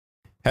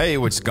Hey,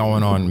 what's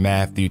going on?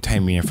 Matthew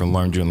Tamian from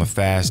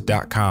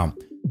LearnJoomlaFast.com.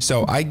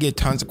 So I get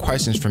tons of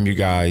questions from you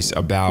guys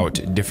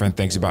about different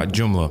things about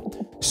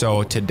Joomla.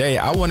 So today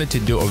I wanted to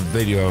do a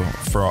video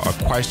for a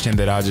question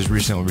that I just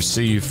recently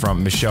received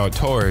from Michelle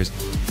Torres.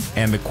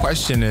 And the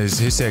question is,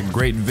 he said,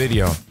 great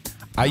video.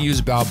 I use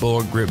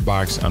Balboa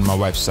Gridbox on my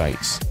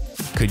websites.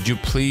 Could you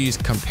please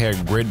compare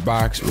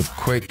Gridbox with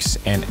Quix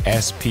and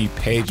SP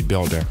Page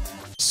Builder?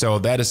 So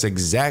that is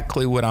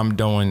exactly what I'm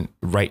doing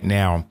right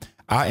now.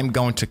 I am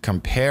going to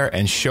compare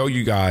and show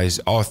you guys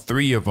all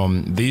three of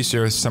them. These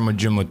are some of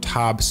Joomla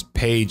top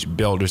page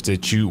builders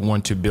that you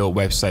want to build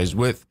websites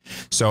with.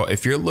 So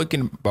if you're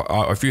looking,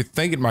 if you're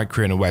thinking about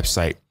creating a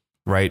website,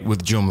 right,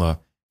 with Joomla,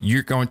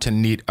 you're going to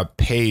need a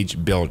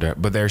page builder,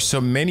 but there's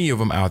so many of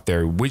them out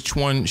there. Which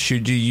one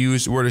should you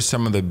use? What are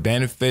some of the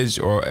benefits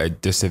or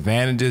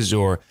disadvantages?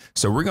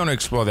 So we're going to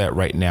explore that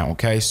right now.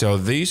 Okay. So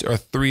these are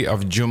three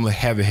of Joomla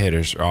heavy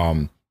hitters.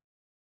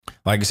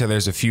 Like I said,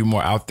 there's a few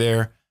more out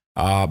there.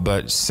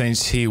 But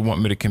since he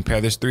want me to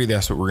compare this three,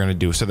 that's what we're going to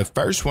do. So the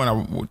first one, I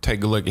will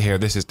take a look at here.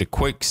 This is the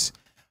Quix.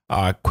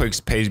 Quix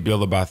Page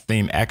Builder by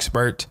Theme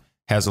Expert.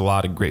 Has a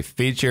lot of great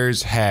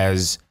features,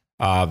 has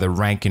the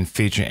ranking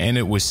feature in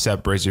it, which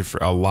separates it for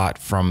a lot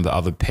from the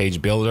other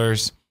page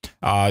builders.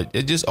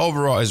 It just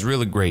overall is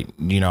really great,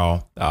 you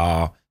know.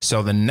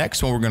 So the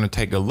next one we're going to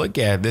take a look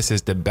at, this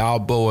is the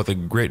Balboa, the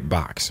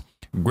Gridbox.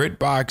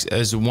 Gridbox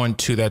is one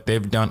too that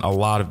they've done a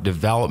lot of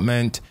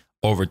development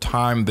over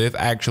time. They've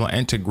actually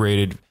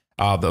integrated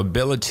the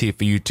ability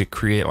for you to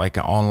create like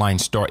an online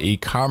store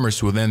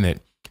e-commerce within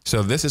it.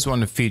 So this is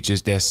one of the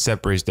features that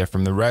separates that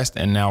from the rest.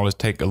 And now let's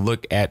take a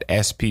look at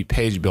SP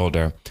Page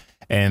Builder.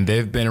 And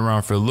they've been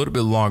around for a little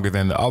bit longer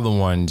than the other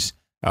ones.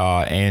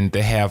 And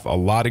they have a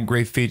lot of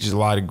great features, a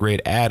lot of great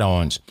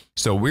add-ons.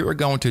 So we were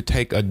going to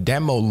take a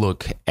demo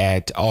look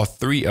at all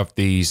three of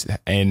these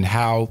and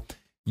how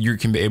you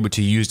can be able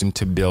to use them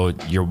to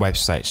build your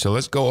website. So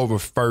let's go over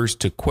first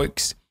to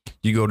Quix.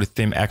 You go to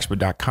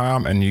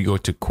themeexpert.com and you go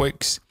to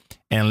Quix,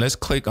 and let's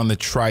click on the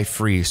try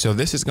free. So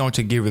this is going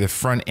to give you the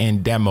front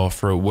end demo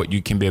for what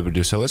you can be able to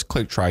do. So let's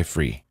click try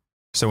free.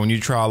 So when you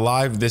try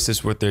live, this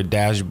is what their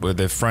dashboard,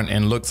 their front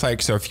end looks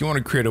like. So if you want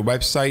to create a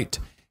website,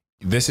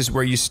 this is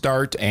where you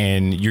start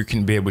and you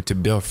can be able to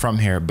build from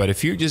here. But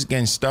if you're just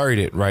getting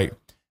started, right,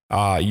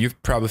 you're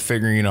probably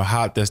figuring, you know,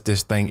 how does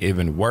this thing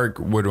even work?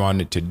 What do I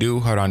need to do?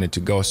 How do I need to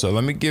go? So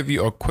let me give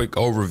you a quick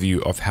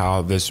overview of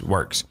how this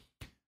works.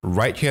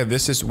 Right here,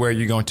 this is where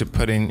you're going to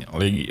put in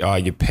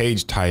your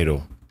page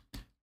title.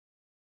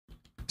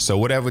 So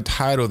whatever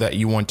title that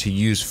you want to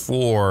use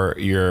for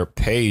your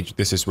page,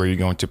 this is where you're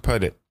going to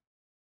put it.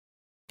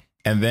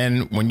 And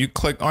then when you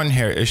click on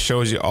here, it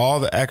shows you all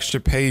the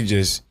extra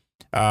pages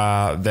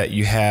that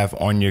you have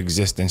on your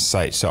existing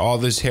site. So all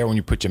this here, when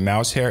you put your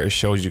mouse here, it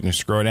shows you can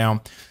scroll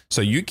down.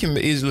 So you can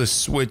easily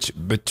switch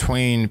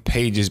between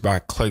pages by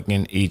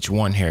clicking each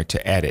one here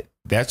to edit.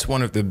 That's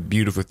one of the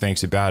beautiful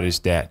things about it, is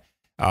that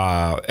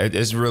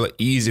it's really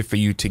easy for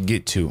you to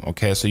get to.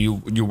 Okay, so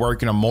you're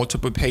working on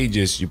multiple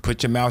pages, you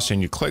put your mouse in,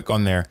 you click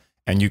on there,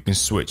 and you can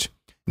switch.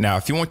 Now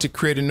if you want to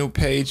create a new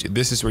page,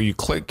 this is where you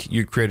click,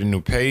 you create a new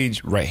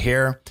page right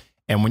here.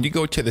 And when you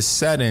go to the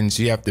settings,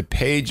 you have the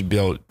page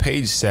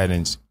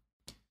settings.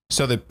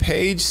 So the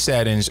page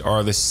settings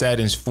are the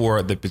settings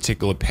for the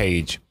particular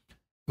page.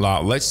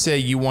 Let's say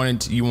you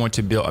want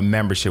to build a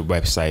membership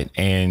website,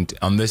 and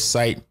on this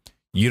site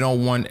you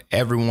don't want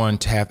everyone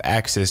to have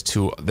access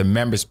to the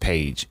members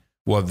page.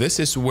 Well, this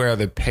is where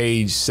the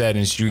page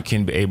settings, you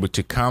can be able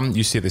to come.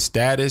 You see the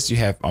status, you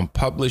have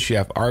unpublished, you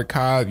have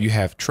archive, you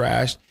have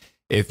trash.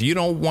 If you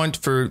don't want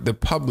for the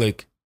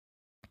public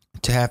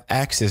to have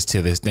access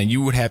to this, then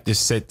you would have to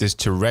set this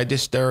to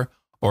register,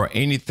 or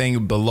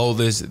anything below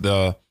this,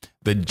 the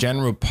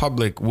general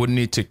public would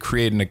need to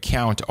create an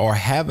account or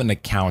have an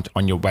account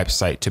on your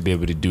website to be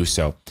able to do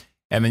so.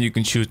 And then you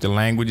can choose the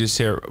languages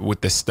here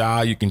with the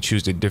style. You can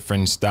choose the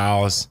different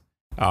styles.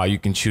 You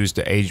can choose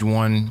the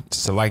H1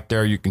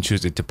 selector. You can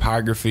choose the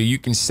typography. You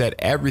can set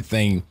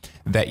everything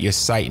that your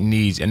site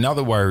needs. In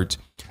other words,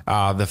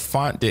 the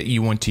font that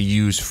you want to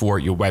use for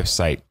your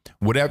website,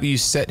 whatever you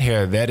set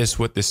here, that is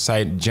what the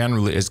site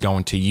generally is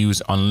going to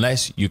use,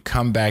 unless you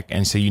come back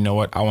and say, you know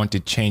what, I want to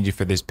change it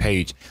for this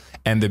page.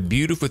 And the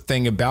beautiful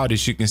thing about it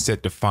is you can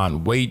set the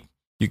font weight,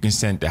 you can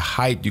set the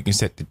height, you can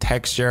set the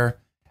texture.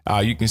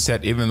 You can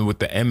set even with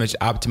the image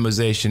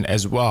optimization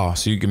as well.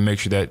 So you can make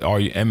sure that all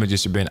your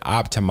images are being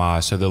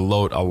optimized so they'll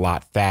load a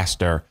lot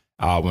faster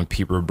when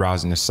people are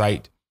browsing the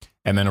site.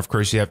 And then of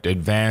course you have to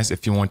advance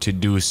if you want to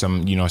do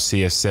some, you know,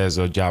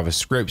 CSS or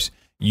JavaScripts,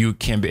 you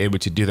can be able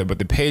to do that. But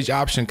the page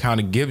option kind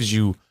of gives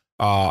you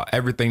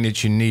everything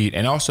that you need.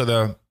 And also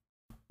the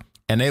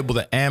enable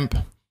the AMP.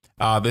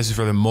 This is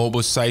for the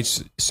mobile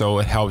sites. So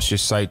it helps your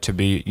site to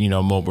be, you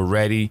know, mobile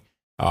ready.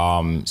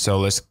 So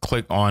let's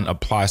click on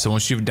apply. So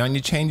once you've done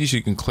your changes,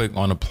 you can click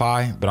on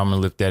apply, but I'm going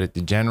to lift that at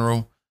the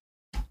general.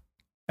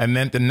 And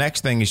then the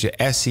next thing is your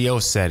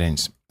SEO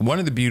settings. one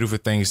of the beautiful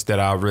things that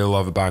I really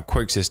love about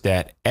Quix is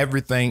that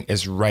everything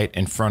is right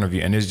in front of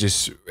you, and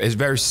it's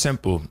very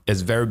simple.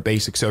 It's very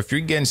basic. So if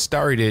you're getting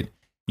started,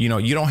 you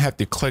don't have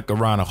to click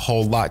around a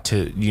whole lot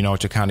to,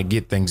 to kind of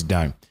get things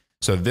done.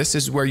 So this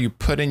is where you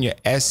put in your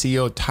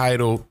SEO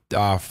title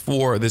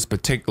for this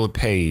particular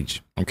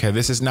page. Okay,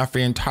 this is not for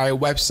your entire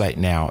website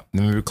now.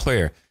 Let me be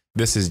clear.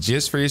 This is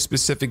just for your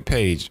specific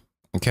page.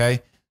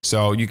 Okay.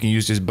 So you can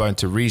use this button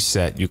to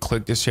reset. You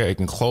click this here, it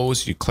can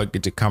close. You click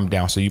it to come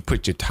down. So you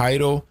put your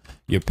title,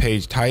 your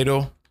page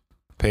title,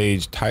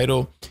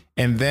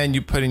 and then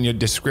you put in your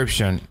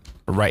description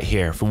right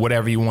here for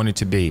whatever you want it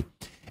to be.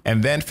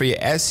 And then for your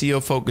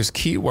SEO focused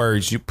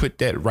keywords, you put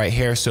that right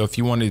here. So if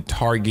you want to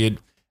target,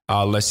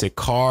 let's say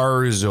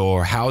cars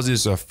or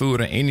houses or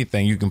food or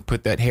anything, you can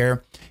put that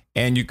here,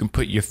 and you can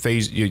put your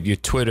your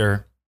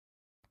Twitter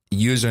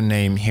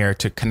username here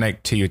to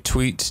connect to your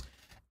tweets,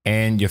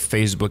 and your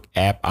Facebook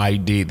app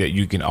ID that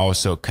you can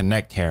also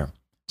connect here.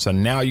 So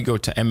now you go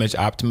to image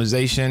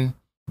optimization.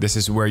 This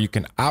is where you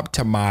can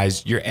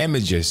optimize your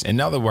images.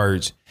 In other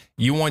words,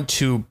 you want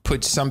to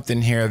put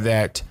something here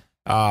that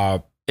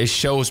it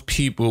shows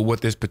people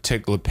what this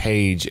particular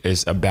page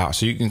is about.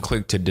 So you can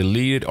click to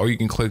delete it, or you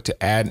can click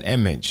to add an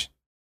image.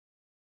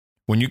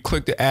 When you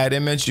click to add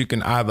image, you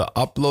can either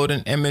upload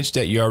an image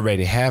that you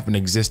already have, an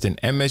existing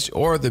image,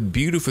 or the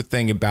beautiful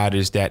thing about it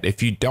is that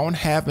if you don't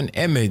have an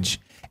image,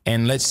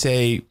 and let's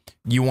say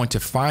you want to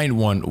find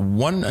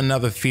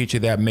another feature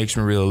that makes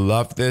me really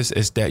love this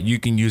is that you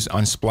can use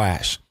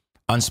Unsplash.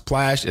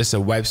 Unsplash is a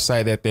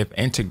website that they've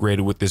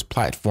integrated with this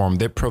platform.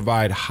 They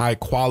provide high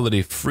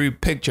quality, free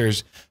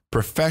pictures,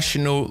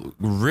 professional,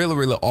 really,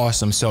 really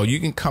awesome. So you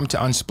can come to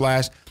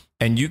Unsplash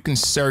and you can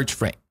search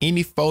for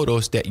any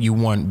photos that you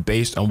want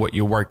based on what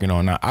you're working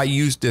on. Now, I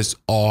use this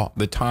all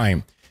the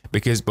time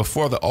because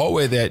before, the old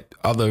way that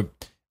other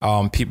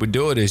people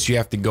do it is you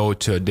have to go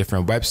to a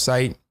different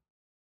website.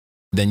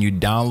 Then you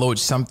download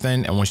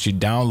something, and once you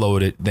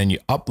download it, then you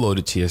upload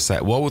it to your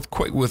site. Well, with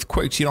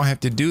Quix, you don't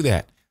have to do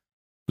that.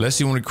 Let's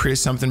say you want to create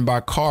something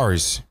about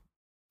cars.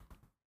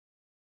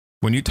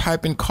 When you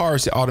type in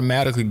cars, it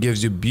automatically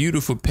gives you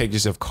beautiful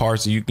pictures of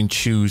cars that you can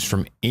choose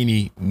from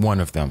any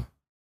one of them.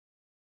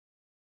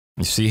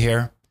 You see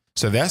here?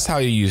 So that's how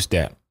you use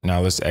that.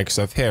 Now let's X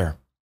up here.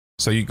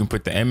 So you can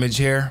put the image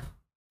here.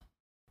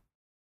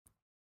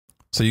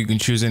 So you can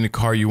choose any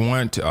car you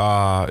want,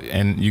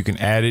 and you can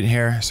add it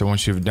here. So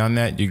once you've done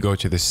that, you go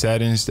to the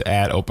settings to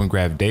add open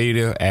graph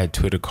data, add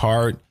Twitter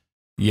card.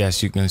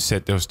 Yes, you can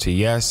set those to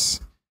yes.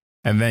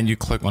 And then you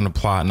click on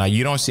apply. Now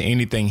you don't see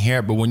anything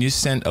here, but when you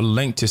send a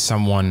link to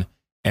someone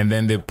and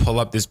then they pull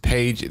up this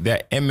page,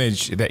 that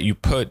image that you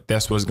put,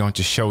 that's what's going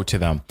to show to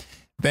them.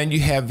 Then you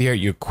have here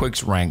your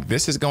Quix rank.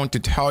 This is going to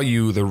tell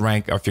you the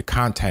rank of your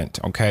content.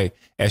 Okay.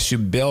 As you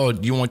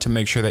build, you want to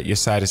make sure that your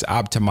site is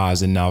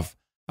optimized enough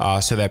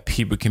so that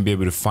people can be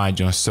able to find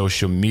you on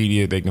social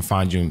media. They can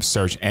find you in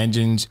search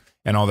engines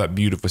and all that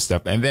beautiful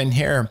stuff. And then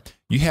here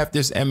you have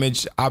this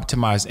image,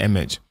 optimized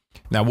image.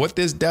 Now, what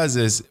this does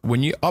is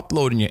when you're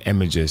uploading your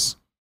images,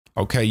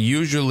 okay,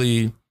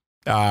 usually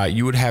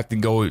you would have to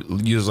go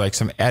use like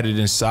some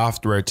editing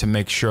software to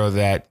make sure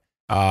that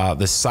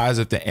the size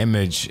of the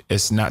image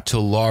is not too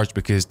large,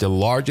 because the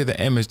larger the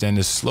image, then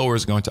the slower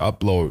it's going to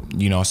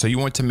upload, so you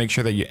want to make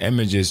sure that your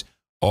images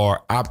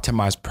are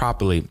optimized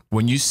properly.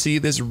 When you see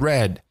this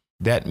red,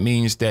 that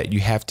means that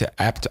you have to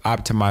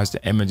optimize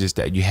the images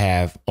that you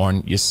have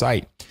on your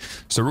site.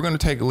 So we're going to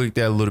take a look at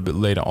that a little bit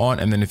later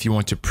on. And then if you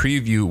want to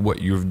preview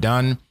what you've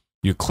done,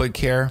 you click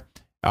here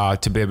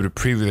to be able to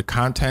preview the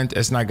content.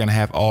 It's not going to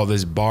have all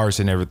these bars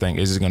and everything.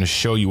 It's just going to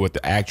show you what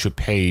the actual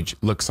page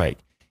looks like.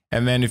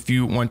 And then if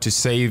you want to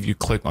save, you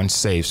click on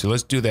save. So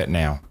let's do that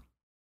now.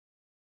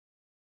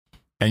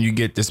 And you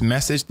get this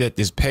message that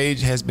this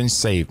page has been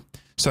saved.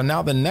 So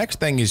now the next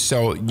thing is,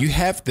 so you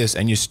have this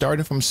and you're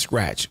starting from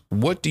scratch.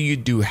 What do you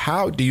do?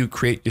 How do you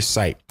create your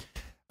site?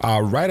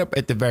 Right up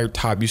at the very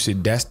top, you see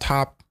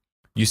desktop,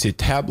 you see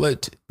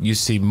tablet, you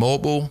see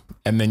mobile,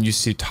 and then you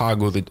see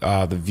toggle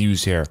the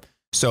views here.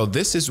 So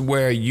this is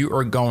where you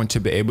are going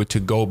to be able to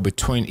go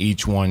between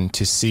each one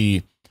to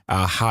see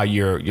how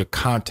your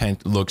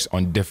content looks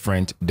on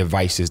different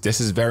devices.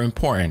 This is very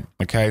important,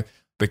 okay?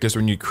 Because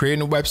when you're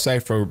creating a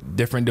website for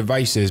different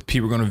devices,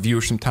 people are going to view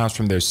it sometimes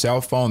from their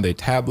cell phone, their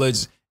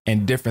tablets,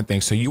 and different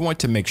things. So you want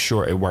to make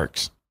sure it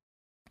works.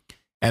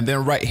 And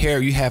then right here,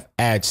 you have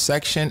add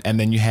section, and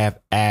then you have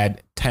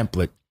add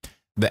template.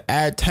 The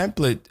add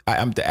template,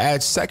 the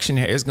add section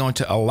here is going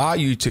to allow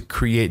you to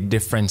create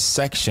different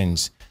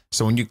sections.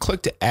 So when you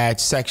click to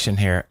add section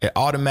here, it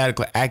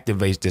automatically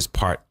activates this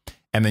part.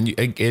 And then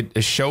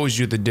it shows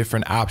you the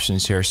different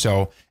options here.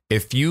 So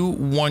if you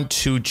want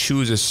to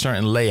choose a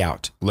certain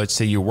layout, let's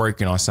say you're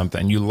working on something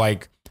and you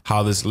like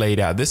how this laid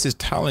out, this is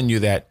telling you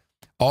that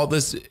all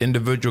this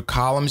individual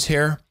columns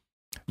here,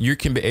 you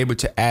can be able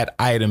to add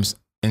items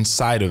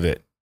inside of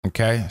it.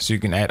 Okay, so you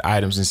can add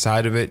items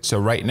inside of it. So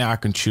right now I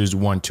can choose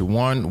 1 to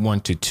 1, 1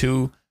 to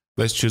 2.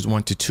 Let's choose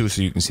 1 to 2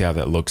 so you can see how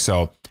that looks.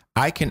 So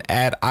I can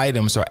add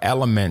items or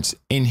elements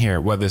in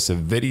here, whether it's a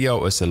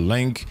video, it's a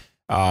link,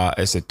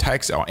 it's a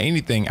text or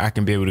anything, I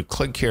can be able to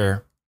click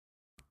here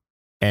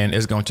and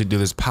it's going to do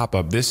this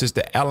pop-up. This is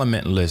the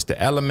element list.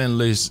 The element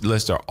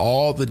list are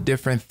all the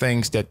different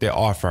things that they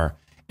offer.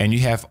 And you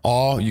have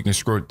all, you can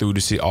scroll through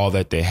to see all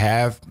that they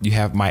have. You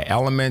have my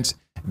elements.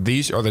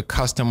 These are the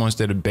custom ones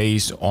that are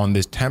based on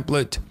this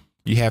template.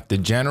 You have the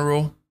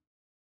general,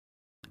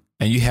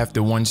 and you have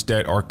the ones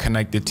that are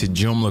connected to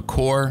Joomla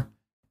core.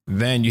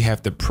 Then you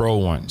have the pro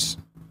ones.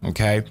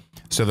 Okay.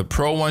 So the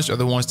pro ones are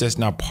the ones that's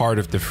not part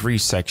of the free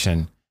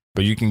section,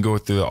 but you can go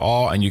through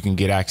all and you can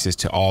get access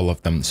to all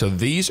of them. So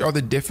these are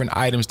the different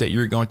items that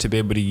you're going to be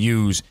able to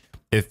use.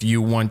 If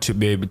you want to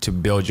be able to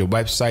build your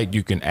website,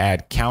 you can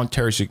add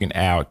counters, you can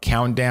add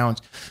countdowns.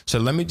 So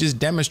let me just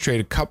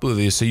demonstrate a couple of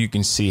these so you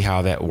can see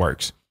how that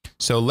works.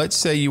 So let's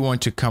say you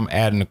want to come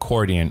add an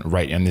accordion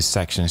right in this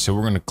section. So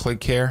we're going to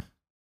click here.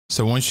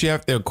 So once you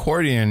have the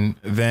accordion,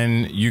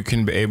 then you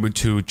can be able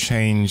to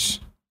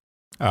change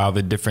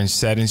the different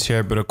settings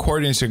here. But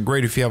accordions are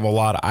great if you have a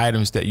lot of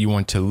items that you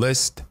want to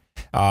list.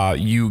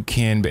 You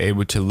can be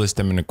able to list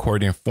them in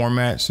accordion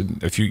format. So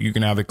if you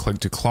can either click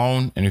to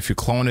clone, and if you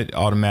clone it,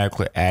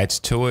 automatically adds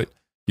to it.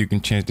 You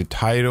can change the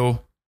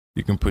title.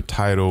 You can put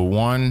title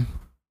 1,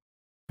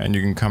 and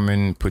you can come in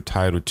and put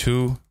title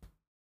 2,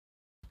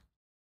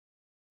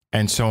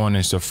 and so on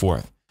and so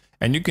forth.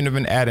 And you can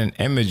even add an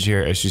image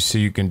here. As you see,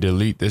 you can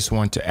delete this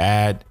one to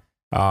add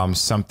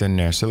something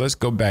there. So let's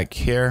go back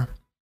here.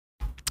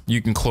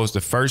 You can close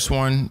the first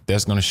one.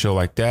 That's going to show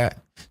like that.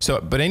 So,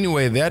 but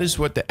anyway, that is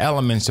what the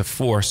elements are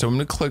for. So I'm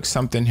going to click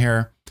something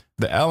here.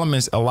 The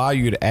elements allow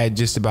you to add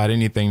just about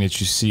anything that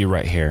you see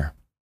right here.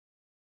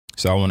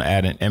 So I want to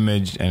add an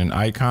image and an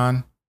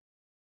icon.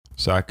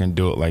 So I can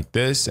do it like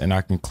this, and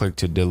I can click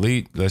to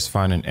delete. Let's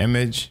find an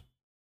image.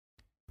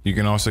 You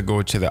can also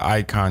go to the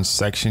icon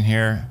section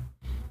here,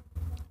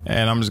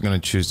 and I'm just going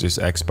to choose this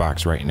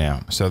Xbox right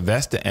now. So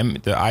that's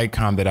the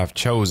icon that I've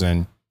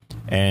chosen,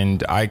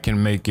 and I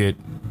can make it,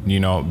 you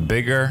know,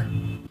 bigger,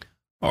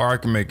 or I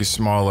can make it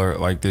smaller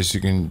like this.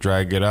 You can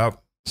drag it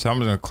up. So I'm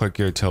just going to click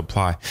here to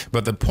apply.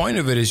 But the point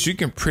of it is you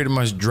can pretty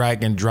much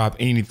drag and drop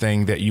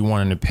anything that you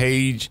want on the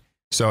page.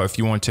 So if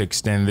you want to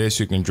extend this,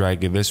 you can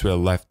drag it this way,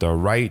 left or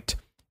right.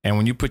 And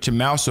when you put your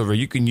mouse over,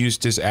 you can use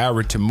this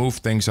arrow to move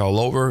things all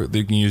over.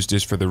 You can use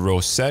this for the row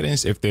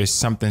settings. If there's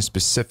something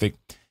specific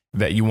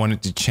that you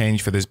wanted to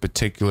change for this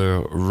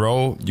particular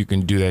row, you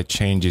can do that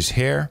changes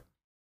here.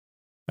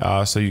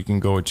 So you can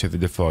go to the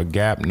default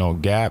gap, no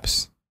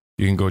gaps.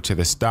 You can go to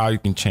the style. You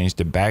can change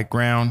the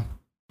background.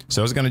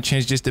 So it's going to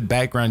change just the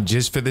background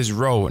just for this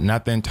row,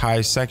 not the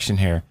entire section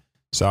here.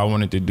 So I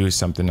wanted to do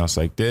something else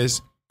like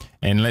this.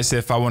 And let's say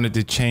if I wanted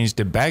to change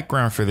the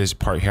background for this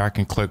part here, I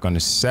can click on the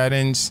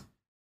settings,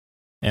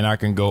 and I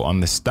can go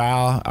on the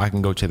style. I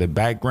can go to the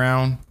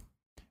background.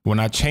 When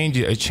I change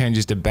it, it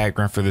changes the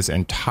background for this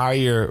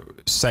entire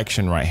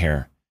section right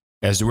here,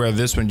 as well.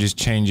 This one just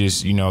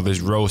changes, you know, this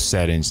row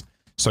settings.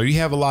 So you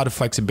have a lot of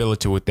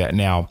flexibility with that.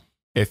 Now,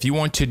 if you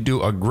want to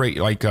do a great,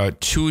 like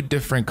two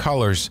different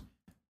colors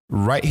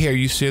right here,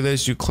 you see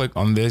this, you click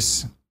on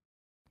this,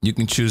 you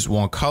can choose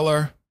one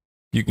color.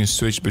 You can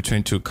switch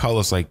between two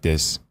colors like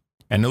this,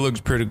 and it looks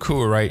pretty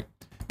cool, right?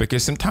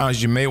 Because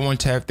sometimes you may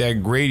want to have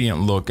that gradient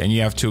look and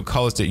you have two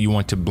colors that you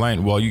want to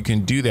blend. Well, you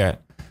can do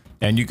that.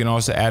 And you can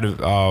also add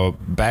a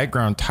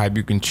background type.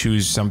 You can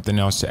choose something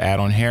else to add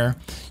on here.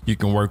 You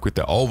can work with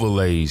the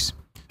overlays.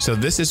 So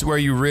this is where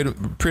you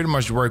pretty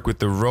much work with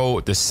the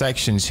row, the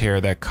sections here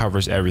that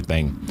covers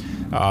everything.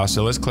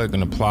 So let's click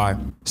on apply.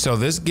 So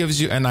this gives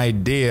you an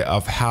idea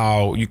of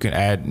how you can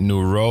add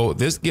new row.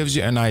 This gives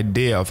you an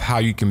idea of how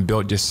you can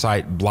build your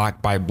site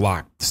block by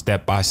block,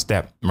 step by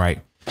step, right?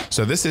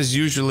 So this is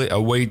usually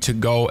a way to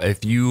go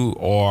if you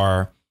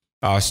are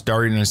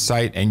starting a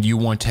site and you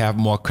want to have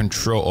more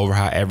control over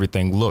how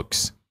everything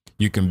looks.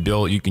 You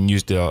can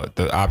use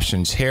the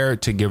options here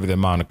to give it the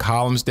amount of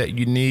columns that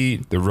you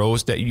need, the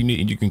rows that you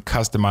need, and you can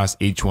customize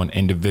each one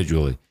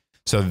individually.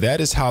 So that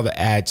is how the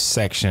add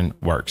section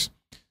works.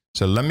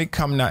 So let me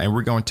come now and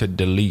we're going to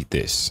delete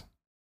this.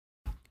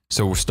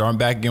 So we're starting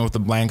back again with a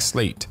blank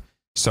slate.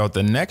 So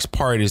the next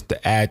part is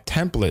the add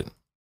template.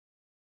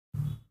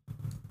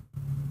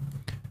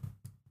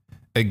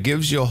 It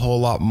gives you a whole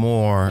lot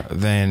more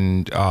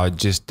than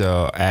just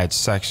the add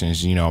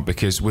sections, you know,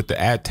 because with the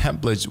add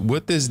templates,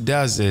 what this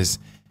does is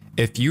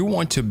if you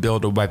want to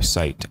build a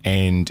website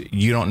and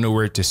you don't know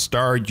where to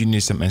start, you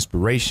need some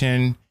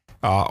inspiration,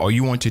 or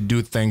you want to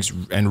do things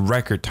in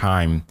record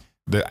time,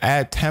 the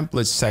add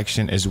templates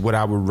section is what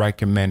I would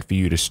recommend for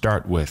you to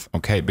start with.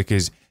 OK,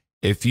 because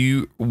if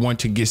you want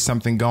to get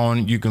something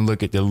going, you can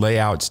look at the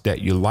layouts that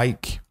you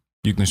like.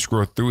 You can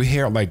scroll through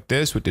here like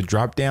this with the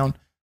drop down.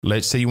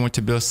 Let's say you want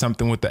to build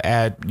something with the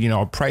ad, you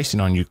know,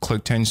 pricing on, you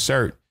click to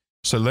insert.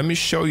 So let me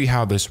show you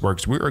how this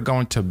works. We are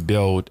going to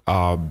build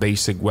a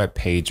basic web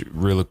page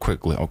really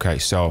quickly. Okay,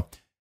 so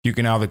you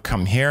can either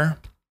come here,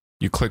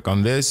 you click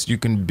on this, you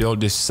can build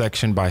this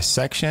section by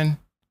section,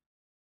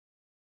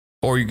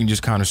 or you can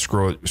just kind of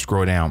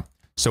scroll down.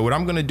 So what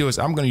I'm going to do is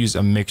I'm going to use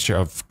a mixture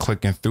of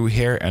clicking through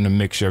here and a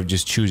mixture of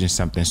just choosing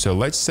something. So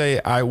let's say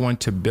I want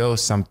to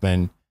build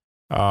something.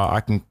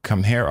 I can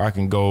come here. I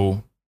can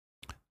go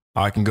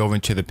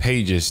into the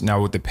pages.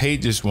 Now with the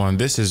pages one,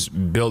 this is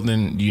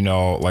building, you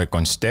know, like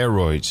on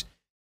steroids.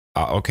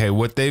 Okay,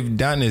 what they've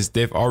done is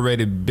they've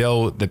already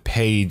built the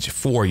page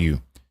for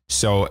you.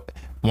 So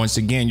once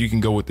again, you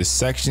can go with the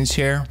sections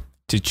here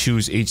to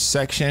choose each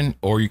section,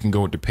 or you can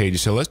go with the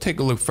pages. So let's take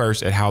a look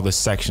first at how the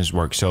sections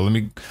work. So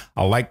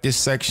I like this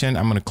section.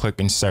 I'm going to click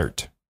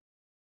insert.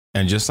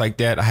 And just like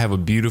that, I have a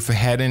beautiful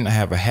heading. I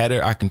have a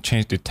header. I can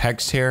change the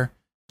text here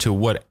to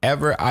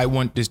whatever I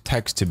want this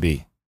text to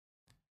be.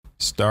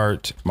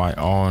 Start my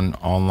own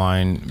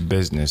online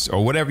business,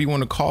 or whatever you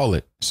want to call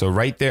it. So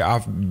right there,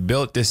 I've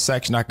built this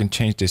section. I can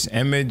change this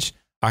image.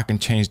 I can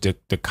change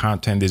the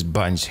content, this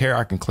buttons here.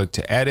 I can click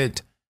to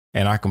edit,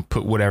 and I can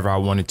put whatever I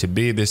want it to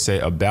be. This say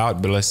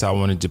about, but let's say I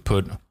wanted to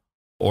put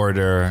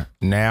order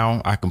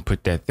now. I can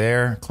put that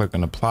there, click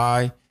on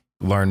apply,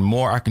 learn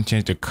more. I can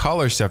change the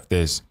colors of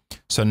this.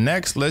 So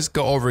next, let's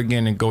go over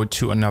again and go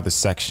to another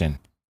section.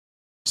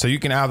 So you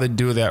can either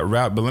do that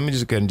route, but let me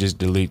just go ahead and just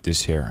delete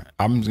this here.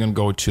 I'm just going to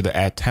go to the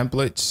add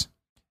templates,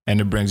 and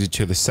it brings it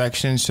to the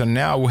section. So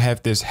now we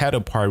have this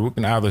header part. We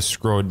can either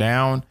scroll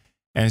down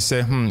and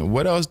say,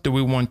 what else do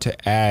we want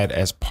to add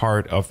as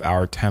part of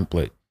our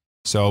template?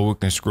 So we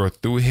can scroll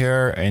through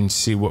here and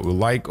see what we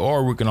like,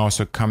 or we can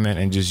also come in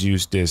and just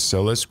use this.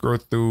 So let's scroll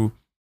through.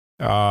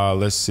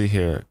 Let's see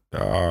here.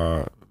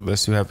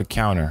 Let's have a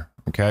counter.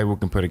 Okay, we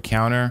can put a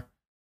counter.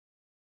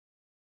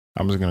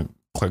 I'm just going to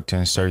click to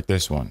insert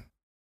this one.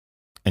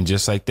 And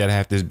just like that, I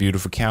have this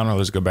beautiful counter.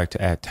 Let's go back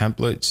to add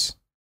templates.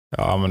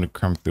 I'm going to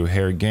come through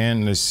here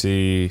again. Let's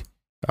see.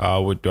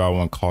 What do I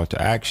want? Call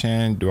to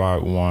action. Do I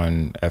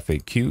want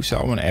FAQ? So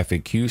I want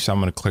FAQ. So I'm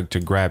going to click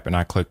to grab, and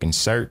I click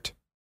insert.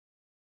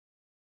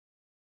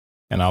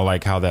 And I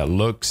like how that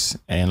looks.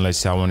 And let's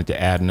say I wanted to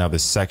add another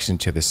section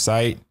to the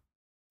site.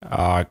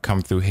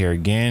 Come through here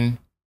again,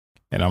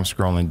 and I'm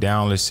scrolling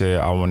down. Let's say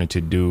I wanted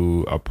to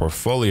do a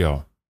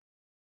portfolio.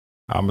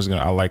 I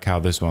like how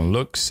this one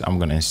looks. I'm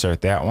going to insert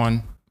that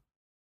one.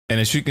 And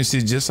as you can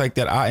see, just like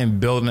that, I am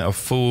building a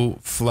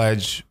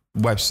full-fledged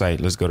website.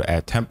 Let's go to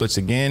add templates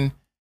again.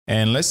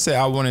 And let's say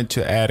I wanted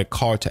to add a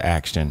call to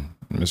action.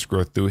 Let me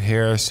scroll through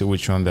here, see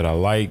which one that I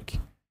like.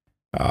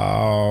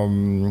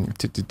 You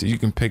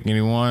can pick any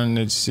one.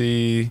 Let's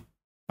see.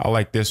 I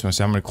like this one.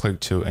 So I'm going to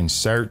click to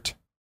insert.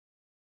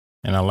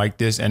 And I like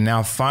this. And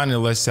now finally,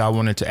 let's say I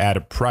wanted to add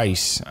a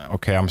price.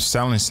 Okay, I'm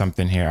selling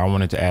something here. I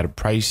wanted to add a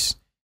price.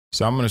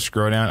 So I'm going to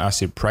scroll down. I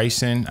see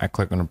pricing. I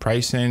click on the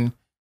pricing.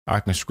 I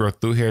can scroll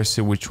through here,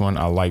 see which one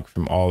I like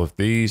from all of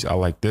these. I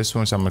like this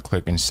one. So I'm going to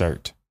click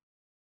insert.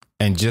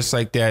 And just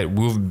like that,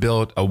 we've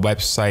built a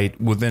website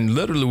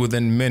literally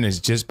within minutes,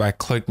 just by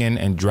clicking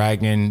and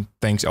dragging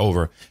things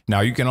over.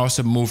 Now you can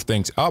also move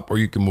things up, or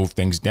you can move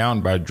things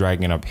down by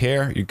dragging up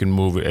here. You can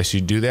move it. As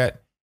you do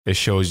that, it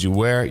shows you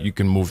where you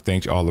can move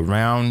things all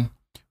around.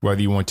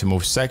 Whether you want to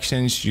move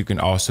sections, you can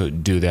also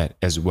do that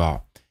as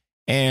well.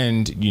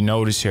 And you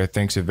notice here,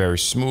 things are very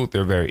smooth.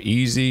 They're very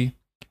easy,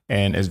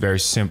 and it's very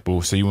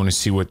simple. So you want to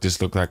see what this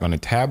looks like on a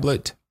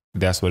tablet.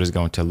 That's what it's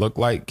going to look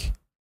like.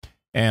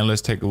 And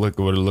let's take a look at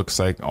what it looks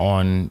like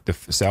on the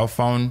cell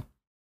phone.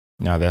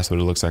 Now that's what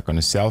it looks like on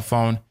the cell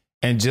phone.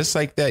 And just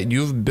like that,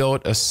 you've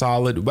built a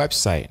solid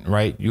website,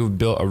 right? You've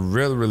built a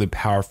really, really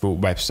powerful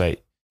website,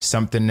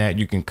 something that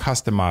you can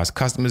customize.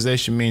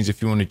 Customization means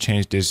if you want to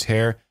change this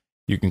here,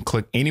 you can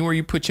click anywhere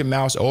you put your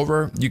mouse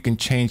over. You can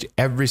change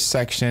every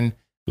section.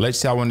 Let's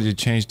say I wanted to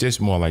change this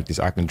more like this.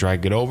 I can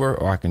drag it over,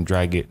 or I can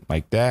drag it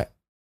like that.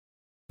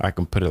 I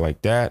can put it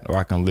like that, or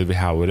I can leave it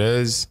how it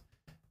is.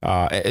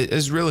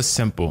 It's really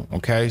simple.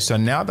 Okay, so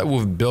now that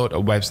we've built a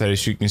website,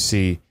 as you can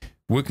see,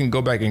 we can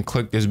go back and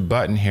click this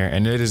button here,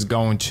 and it is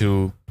going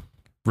to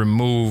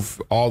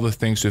remove all the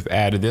things we've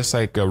added. There's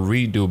like a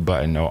redo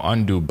button or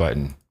undo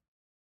button.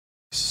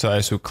 So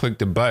as we click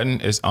the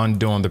button, it's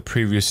undoing the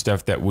previous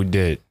stuff that we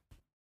did.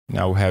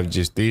 Now we have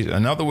just these.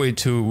 Another way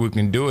we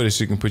can do it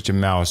is you can put your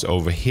mouse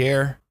over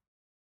here,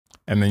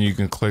 and then you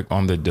can click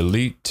on the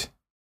delete.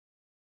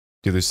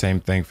 Do the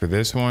same thing for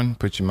this one.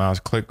 Put your mouse,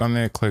 click on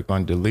there, click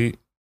on delete.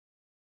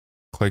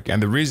 Click.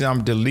 And the reason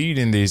I'm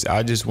deleting these,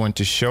 I just want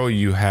to show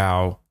you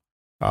how,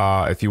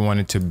 if you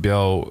wanted to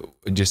build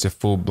just a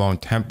full-blown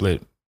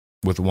template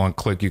with one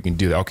click, you can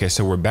do that. Okay,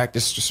 so we're back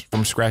to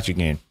from scratch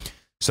again.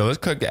 So let's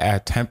click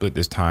add template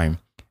this time.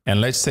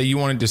 And let's say you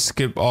wanted to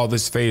skip all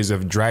this phase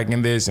of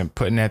dragging this and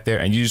putting that there,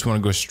 and you just want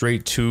to go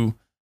straight to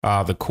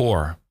the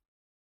core.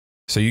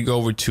 So you go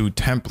over to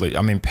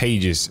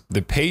pages.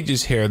 The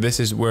pages here, this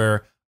is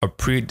where a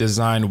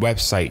pre-designed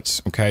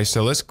websites. Okay,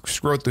 so let's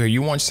scroll through here.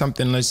 You want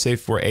something, let's say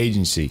for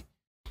agency.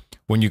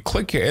 When you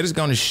click here, it is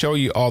going to show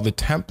you all the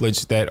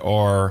templates that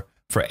are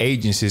for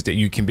agencies that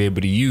you can be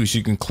able to use.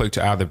 You can click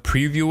to either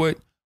preview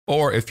it,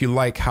 or if you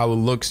like how it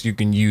looks, you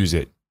can use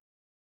it.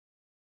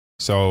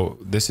 So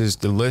this is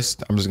the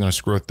list. I'm just going to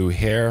scroll through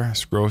here,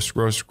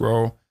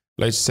 scroll.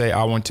 Let's say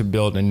I want to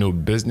build a new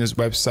business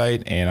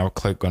website, and I'll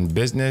click on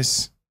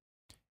business.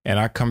 and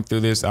I come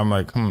through this, I'm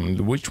like,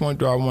 which one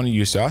do I want to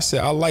use? So I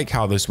said, I like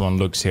how this one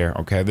looks here.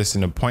 Okay, this is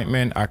an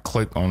appointment. I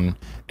click on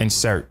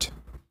insert.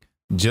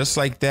 Just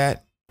like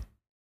that,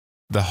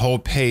 the whole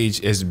page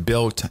is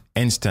built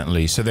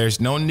instantly. So there's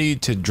no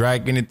need to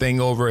drag anything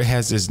over. It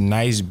has this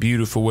nice,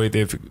 beautiful way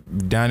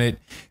they've done it.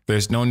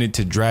 There's no need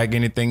to drag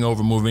anything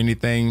over, move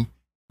anything.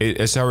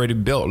 It's already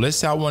built. Let's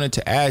say I wanted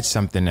to add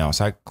something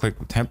else. I click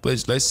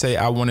templates. Let's say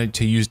I wanted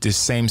to use this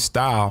same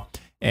style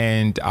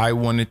and I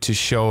wanted to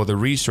show the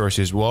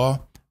resources.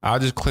 Well, I'll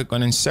just click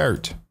on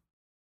insert.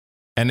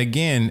 And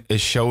again,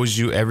 it shows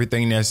you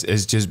everything that's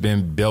just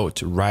been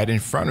built right in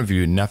front of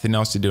you. Nothing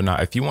else to do. Now,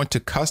 if you want to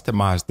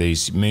customize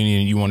these,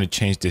 meaning you want to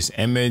change this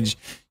image,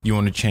 you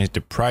want to change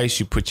the price,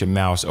 you put your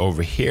mouse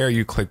over here,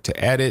 you click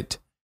to edit.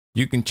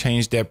 You can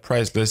change that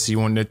price. Let's say you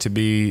want it to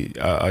be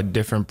a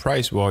different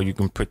price. Well, you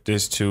can put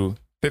this to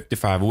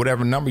 55,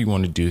 whatever number you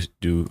want to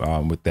do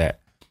with that.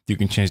 You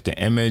can change the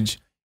image.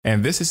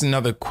 And this is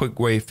another quick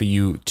way for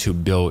you to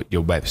build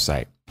your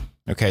website.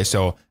 Okay,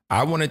 so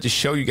I wanted to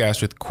show you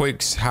guys with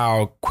Quix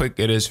how quick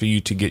it is for you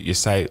to get your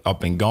site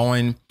up and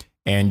going.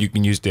 And you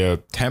can use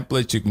the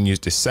templates, you can use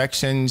the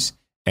sections,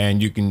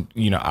 and you can,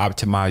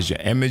 optimize your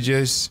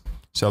images.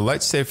 So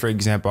let's say, for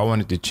example, I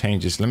wanted to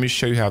change this. Let me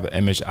show you how the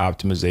image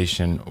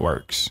optimization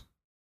works.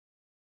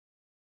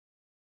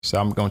 So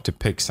I'm going to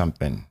pick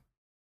something.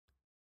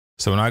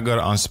 So when I go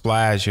to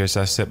Unsplash here, as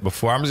I said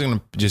before, I'm just going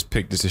to just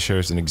pick this to show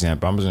us an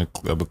example. I'm just going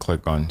to double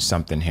click on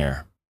something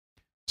here.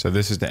 So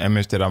this is the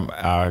image that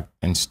I'm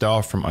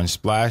installed from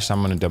Unsplash.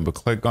 I'm going to double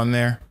click on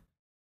there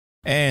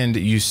and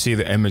you see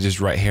the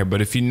images right here.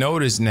 But if you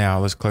notice now,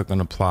 let's click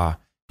on apply.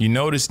 You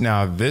notice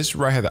now this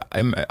right here, the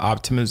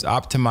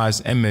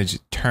optimized image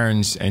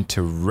turns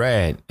into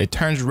red. It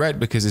turns red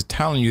because it's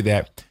telling you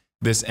that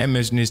this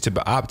image needs to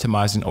be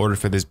optimized in order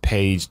for this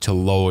page to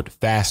load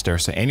faster.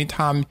 So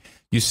anytime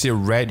you see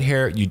red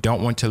here, you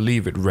don't want to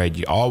leave it red.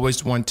 You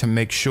always want to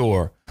make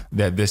sure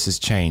that this is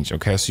changed.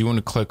 Okay, so you want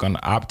to click on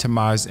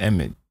optimize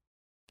image.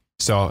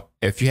 So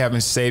if you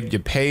haven't saved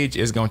your page,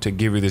 it's going to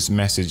give you this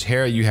message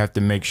here. You have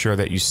to make sure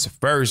that you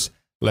first,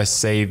 let's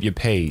save your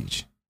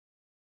page.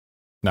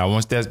 Now,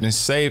 once that's been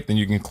saved, then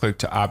you can click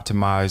to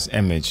optimize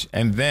image.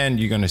 And then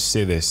you're going to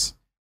see this.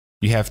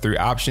 You have three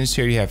options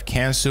here. You have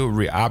cancel,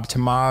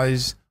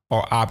 re-optimize,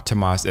 or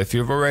optimize. If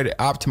you've already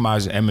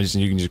optimized the image,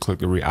 then you can just click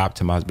to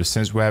re-optimize. But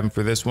since we're having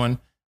for this one,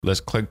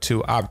 let's click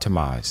to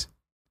optimize.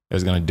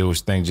 It's going to do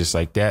its thing just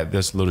like that.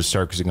 This little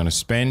circles are going to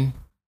spin.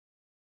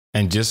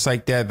 And just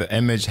like that, the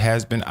image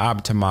has been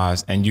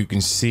optimized. And you can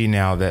see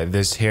now that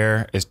this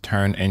here is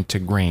turned into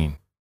green.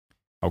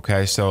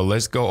 Okay, so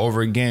let's go over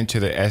again to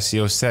the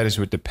SEO settings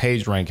with the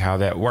page rank, how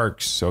that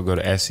works. So go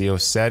to SEO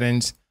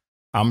settings.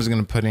 I'm just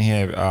going to put in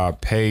here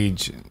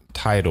page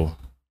title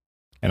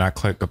and I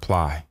click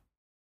apply.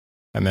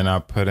 And then I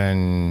put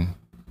in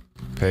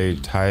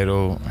page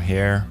title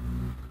here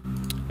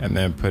and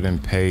then put in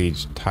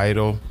page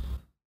title.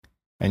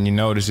 And you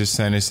notice it's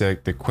saying it's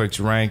at the Quix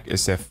rank,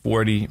 it's at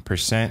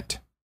 40%.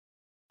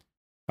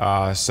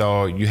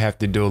 So you have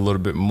to do a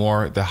little bit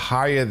more. The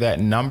higher that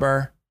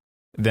number,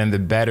 then the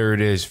better it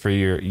is for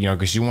your,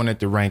 because you want it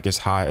to rank as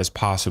high as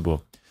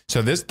possible.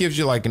 So this gives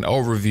you like an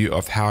overview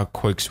of how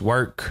Quix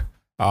work.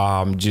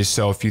 Just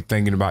so if you're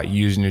thinking about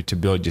using it to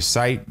build your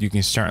site, you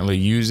can certainly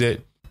use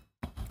it.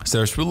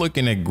 So if we're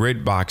looking at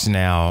Gridbox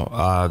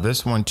now,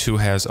 this one too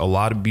has a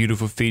lot of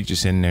beautiful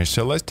features in there.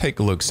 So let's take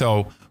a look.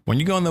 So when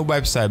you go on the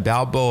website,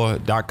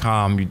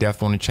 balboa.com, you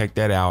definitely want to check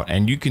that out.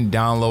 And you can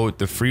download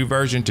the free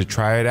version to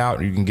try it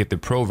out. You can get the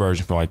pro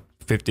version for like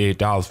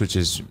 $58, which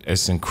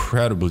it's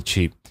incredibly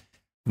cheap.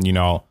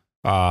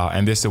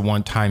 And this is a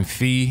one-time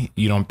fee.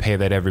 You don't pay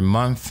that every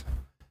month.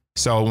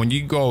 So when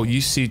you go,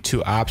 you see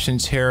two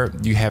options here.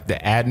 You have the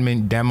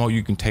admin demo.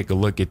 You can take a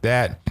look at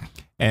that.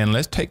 And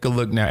let's take a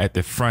look now at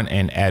the front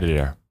end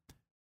editor.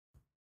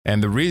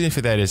 And the reason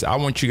for that is I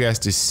want you guys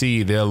to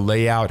see the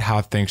layout,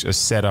 how things are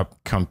set up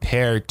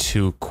compared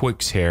to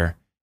Quix here.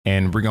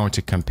 And we're going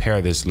to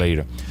compare this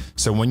later.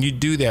 So when you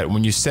do that,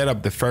 when you set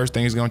up, the first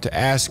thing is going to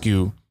ask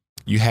you,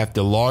 you have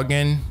to log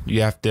in.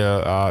 You have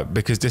to,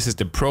 because this is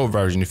the pro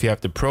version. If you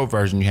have the pro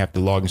version, you have to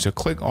log in. So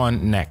click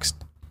on next.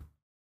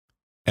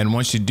 And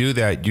once you do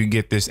that, you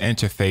get this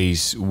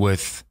interface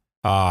with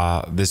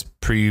this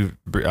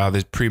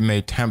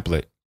pre-made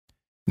template.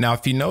 Now,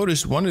 if you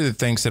notice, one of the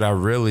things that I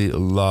really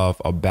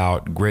love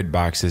about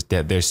Gridbox is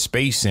that their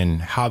spacing,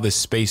 how they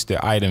space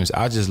their items.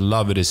 I just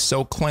love it. It's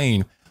so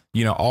clean,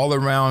 all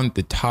around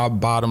the top,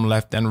 bottom,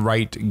 left, and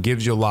right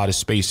gives you a lot of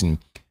spacing.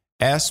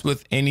 As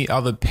with any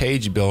other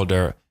page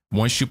builder,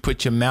 once you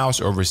put your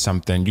mouse over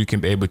something, you can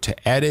be able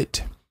to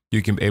edit,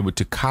 you can be able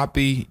to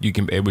copy, you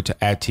can be able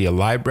to add to your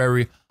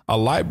library. A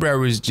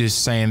library is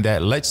just saying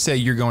that, let's say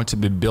you're going to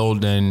be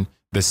building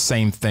the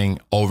same thing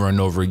over and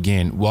over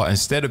again. Well,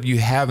 instead of you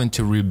having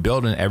to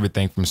rebuilding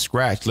everything from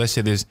scratch, let's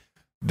say there's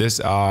this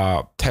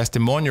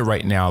testimonial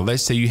right now.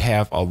 Let's say you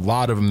have a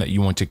lot of them that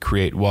you want to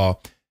create.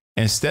 Well,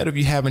 instead of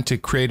you having to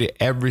create it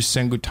every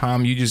single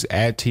time, you just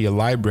add to your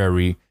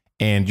library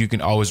and you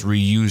can always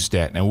reuse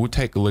that. And we'll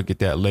take a look at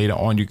that later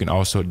on. You can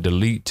also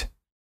delete.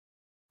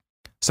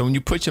 So when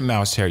you put your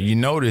mouse here, you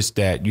notice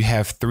that you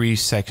have 3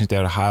 sections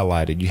that are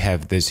highlighted. You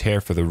have this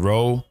here for the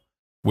row,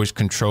 which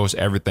controls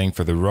everything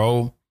for the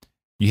row.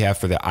 You have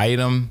for the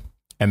item,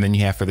 and then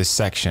you have for the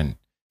section.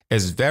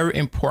 It's very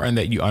important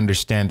that you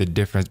understand the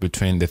difference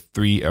between the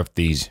 3 of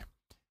these.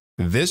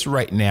 This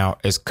right now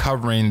is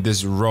covering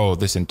this row,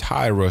 this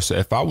entire row. So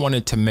if I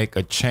wanted to make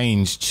a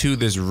change to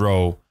this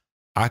row,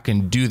 I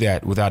can do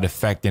that without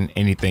affecting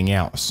anything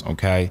else.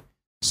 Okay.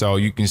 So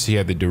you can see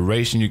here the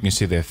duration, you can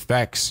see the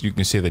effects, you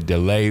can see the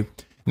delay.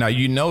 Now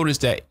you notice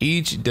that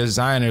each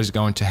designer is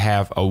going to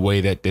have a way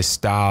that they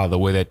style, the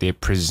way that they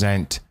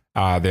present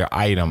their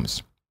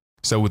items.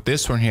 So with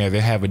this one here,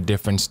 they have a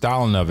different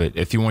styling of it.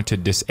 If you want to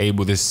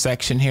disable this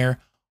section here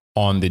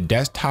on the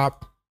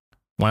desktop,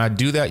 when I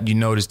do that, you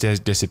notice that's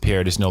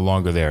disappeared. It's no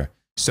longer there.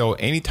 So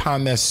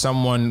anytime that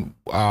someone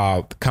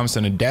comes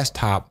on the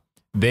desktop,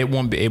 they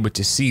won't be able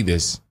to see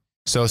this.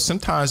 So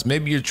sometimes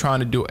maybe you're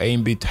trying to do A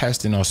and B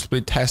testing or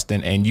split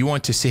testing, and you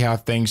want to see how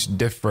things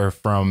differ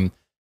from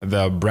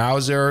the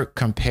browser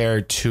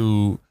compared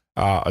to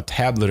a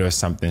tablet or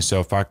something. So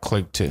if I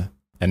click to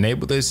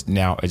enable this,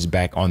 now it's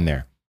back on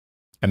there.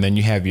 And then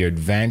you have your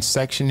advanced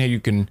section here. You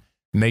can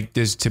make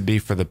this to be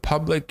for the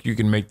public. You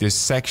can make this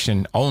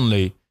section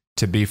only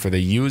to be for the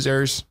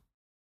users,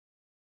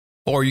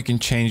 or you can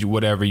change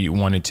whatever you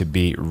want it to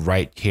be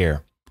right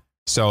here.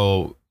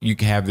 So you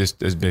can have this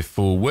as be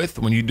full width.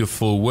 When you do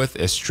full width,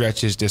 it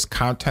stretches this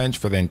content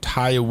for the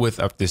entire width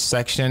of this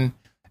section.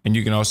 And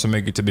you can also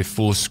make it to be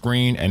full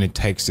screen, and it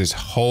takes this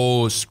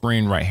whole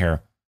screen right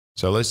here.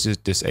 So let's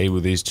just disable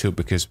these 2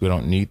 because we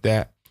don't need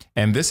that.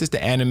 And this is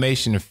the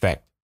animation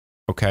effect.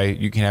 Okay,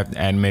 you can have the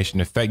animation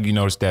effect. You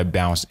notice that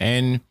bounce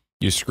in,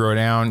 you scroll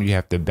down, you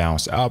have to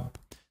bounce up.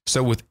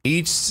 So with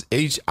each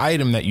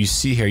item that you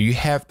see here, you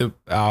have the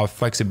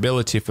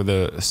flexibility for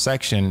the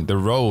section, the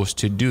rows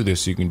to do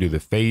this. So you can do the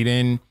fade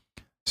in.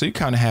 So you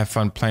kind of have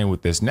fun playing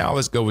with this. Now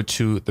let's go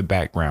to the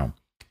background.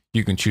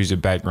 You can choose a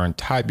background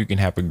type. You can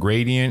have a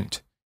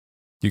gradient.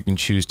 You can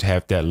choose to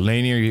have that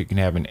linear. You can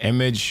have an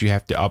image. You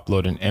have to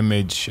upload an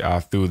image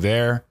through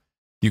there.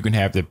 You can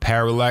have the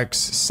parallax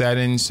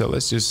settings. So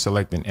let's just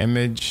select an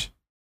image.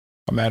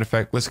 As a matter of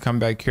fact, let's come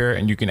back here,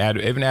 and you can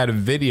even add a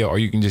video, or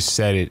you can just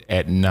set it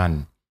at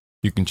none.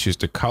 You can choose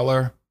the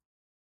color.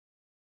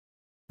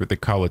 With the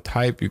color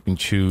type, you can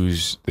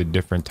choose the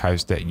different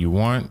types that you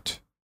want.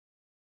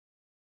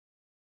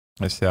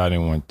 Let's say I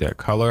didn't want that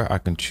color. I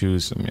can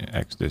choose, let me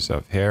X this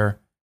up here.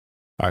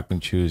 I can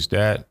choose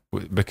that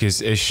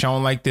because it's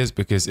shown like this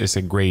because it's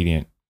a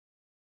gradient.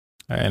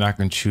 And I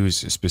can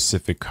choose a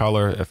specific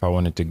color if I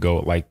wanted to go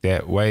like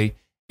that way.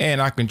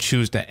 And I can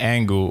choose the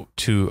angle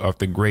of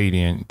the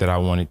gradient that I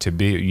want it to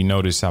be. You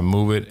notice I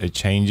move it, it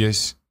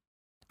changes.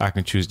 I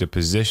can choose the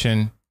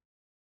position.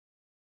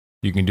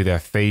 You can do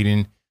that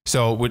fading.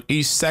 So with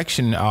each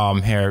section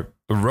here,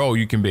 a row,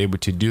 you can be able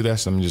to do that.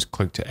 So I'm gonna just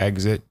click to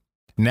exit.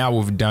 Now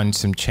we've done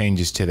some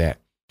changes to that.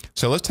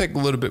 So let's take a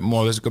little bit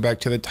more. Let's go back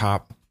to the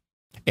top.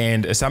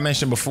 And as I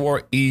mentioned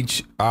before,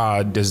 each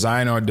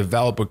designer or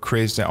developer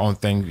creates their own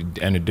thing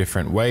in a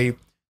different way.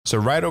 So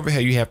right over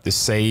here, you have to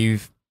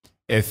save.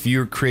 If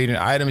you're creating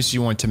items,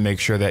 you want to make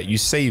sure that you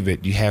save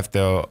it. You have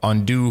the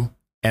undo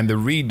and the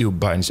redo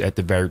buttons at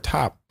the very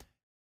top.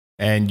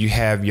 And you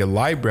have your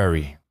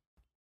library.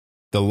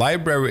 The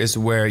library is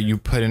where you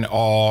put in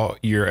all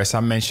your, as I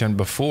mentioned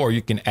before,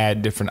 you can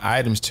add different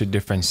items to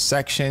different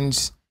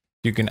sections.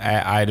 You can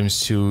add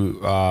items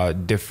to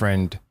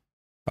different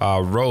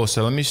rows.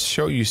 So let me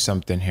show you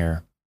something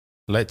here.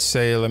 Let's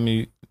say, let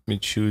me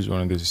choose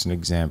one of these as an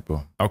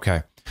example.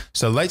 Okay.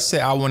 So let's say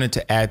I wanted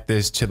to add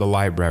this to the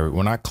library.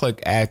 When I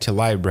click add to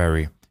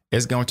library,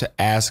 it's going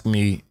to ask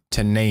me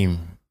to name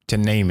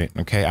it.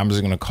 Okay. I'm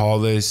just going to call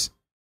this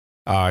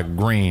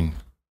green.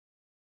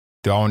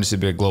 Do I want this to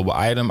be a global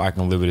item? I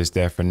can leave it as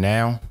that for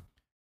now.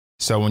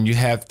 So when you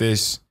have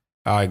this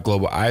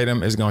global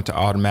item, it's going to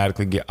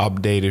automatically get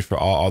updated for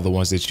all other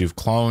ones that you've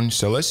cloned.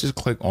 So let's just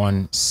click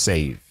on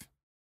save.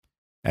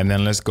 And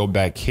then let's go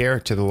back here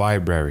to the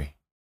library.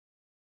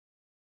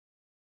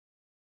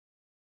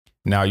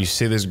 Now you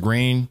see this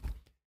green.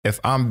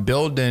 If I'm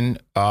building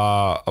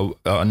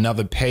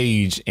another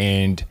page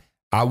and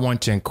I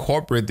want to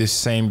incorporate this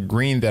same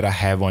green that I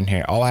have on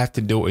here, all I have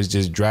to do is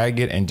just drag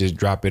it and just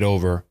drop it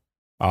over.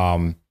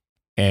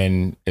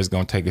 And it's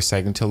going to take a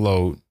second to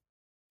load.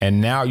 And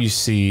now you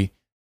see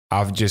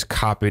I've just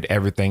copied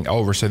everything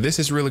over. So this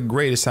is really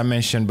great. As I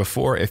mentioned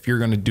before, if you're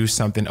going to do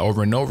something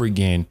over and over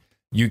again,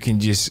 you can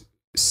just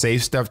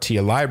save stuff to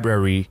your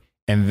library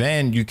and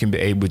then you can be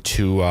able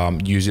to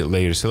use it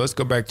later. So let's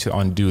go back to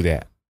undo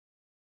that.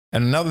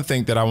 And another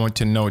thing that I want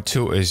to know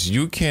too is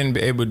you can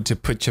be able to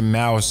put your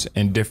mouse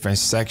in different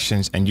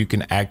sections and you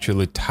can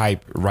actually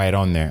type right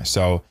on there.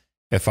 So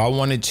if I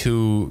wanted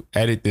to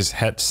edit this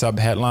sub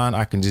headline,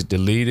 I can just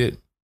delete it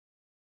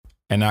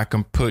and I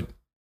can put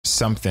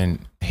something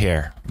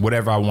here,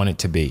 whatever I want it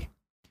to be.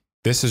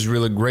 This is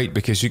really great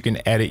because you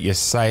can edit your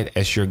site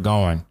as you're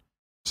going.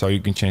 So you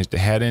can change the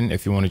heading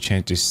if you want to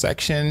change this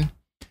section.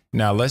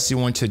 Now, let's say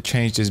you want to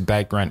change this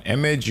background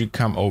image. You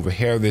come over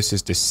here. This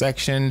is the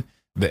section.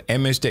 The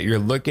image that you're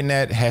looking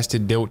at has to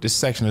deal with the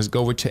section. Let's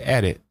go over to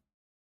edit.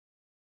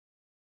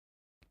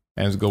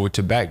 And let's go over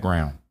to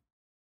background.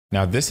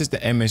 Now, this is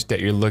the image that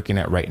you're looking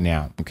at right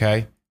now.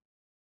 Okay.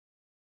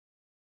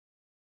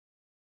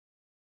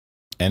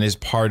 And it's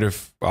part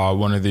of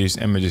one of these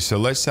images. So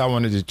let's say I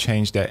wanted to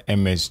change that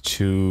image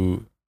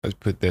to, let's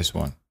put this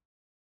one.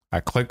 I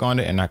click on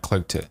it and I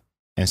click to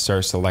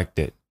insert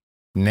selected.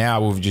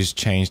 Now we've just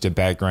changed the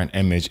background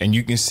image, and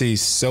you can see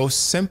so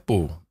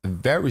simple,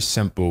 very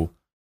simple.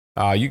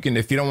 You can,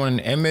 if you don't want an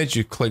image,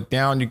 you click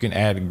down, you can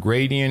add a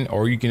gradient,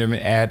 or you can even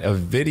add a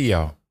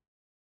video.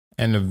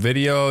 And the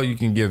video, you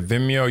can give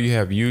Vimeo, you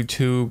have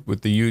YouTube.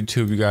 With the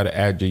YouTube, you got to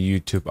add your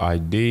YouTube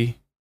ID.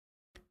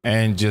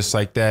 And just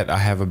like that, I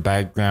have a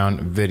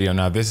background video.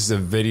 Now, this is a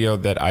video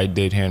that I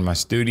did here in my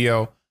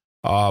studio.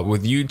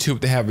 With YouTube,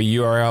 they have a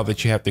URL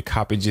that you have to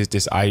copy just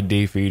this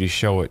ID for you to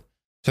show it.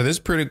 So this is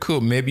pretty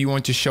cool. Maybe you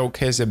want to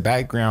showcase a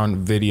background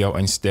video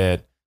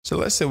instead. So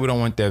let's say we don't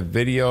want that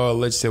video.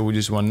 Let's say we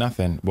just want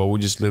nothing. Well,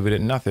 we'll just leave it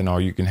at nothing,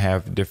 or you can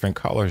have different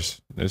colors.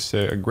 Let's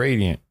say a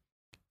gradient.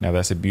 Now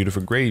that's a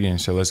beautiful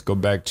gradient. So let's go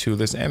back to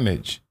this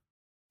image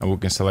and we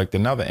can select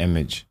another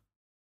image.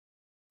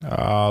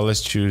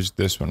 Let's choose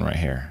this one right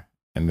here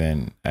and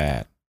then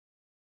add.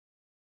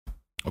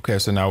 Okay,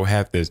 so now we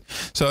have this.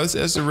 So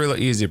it's a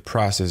really easy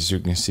process, as you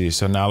can see.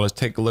 So now let's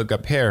take a look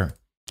up here.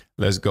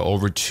 Let's go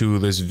over to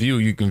this view.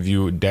 You can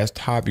view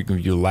desktop, you can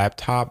view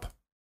laptop,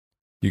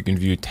 you can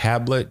view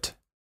tablet,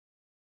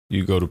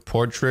 you go to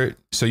portrait.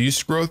 So you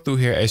scroll through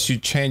here. As you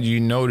change, you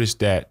notice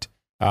that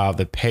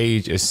the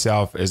page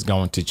itself is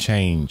going to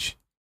change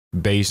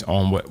based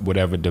on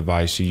whatever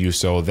device you use.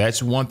 So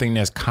that's one thing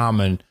that's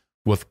common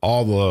with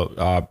all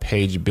the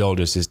page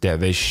builders, is that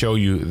they show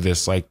you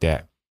this like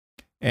that.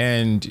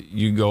 And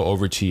you go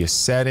over to your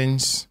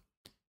settings.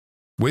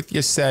 With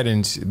your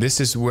settings, this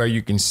is where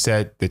you can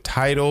set the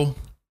title.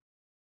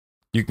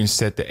 You can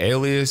set the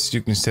alias.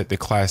 You can set the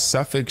class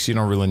suffix. You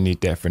don't really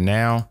need that for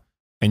now.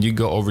 And you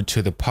go over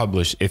to the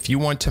publish. If you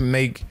want to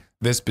make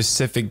this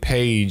specific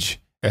page,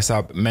 as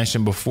I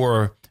mentioned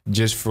before,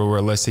 just for,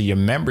 let's say, your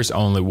members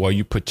only, well,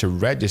 you put to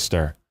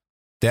register.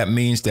 That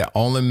means that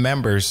only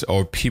members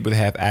or people that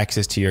have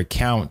access to your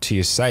account, to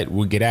your site,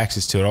 will get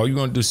access to it. All you're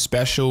going to do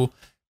special.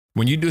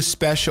 When you do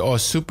special or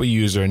super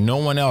user, no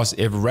one else,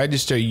 if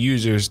registered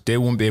users, they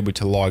won't be able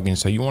to log in.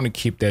 So you want to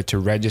keep that to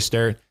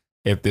registered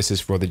if this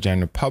is for the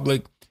general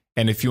public.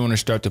 And if you want to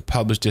start to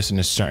publish this in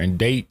a certain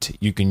date,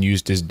 you can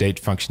use this date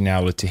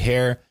functionality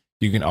here.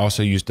 You can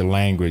also use the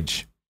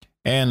language.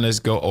 And let's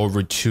go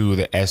over to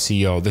the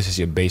SEO. This is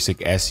your basic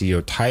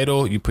SEO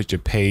title. You put your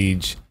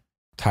page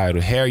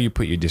title here. You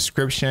put your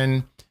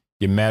description,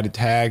 your meta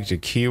tags,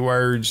 your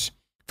keywords.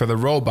 For the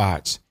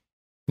robots.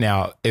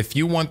 Now, if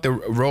you want the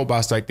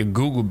robots like the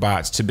Google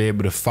bots to be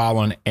able to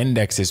follow and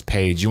index this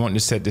page, you want to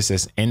set this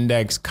as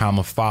index,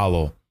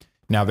 follow.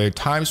 Now, there are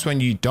times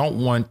when you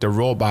don't want the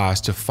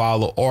robots to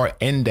follow or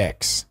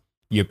index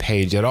your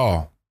page at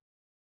all.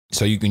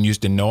 So you can use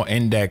the no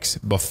index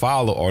but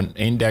follow, or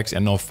index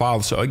and no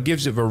follow. So it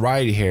gives you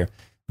variety here.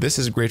 This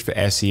is great for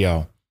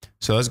SEO.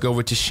 So let's go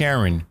over to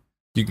sharing.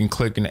 You can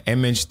click an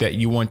image that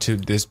you want to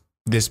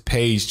this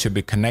page to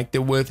be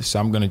connected with. So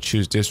I'm going to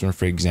choose this one,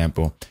 for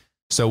example.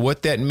 So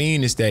what that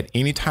means is that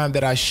anytime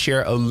that I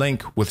share a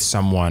link with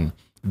someone,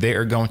 they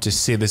are going to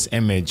see this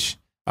image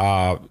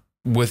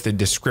with the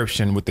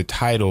description, with the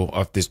title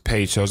of this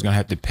page. So it's going to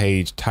have the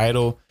page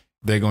title.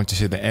 They're going to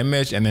see the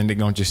image, and then they're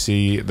going to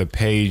see the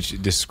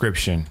page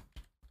description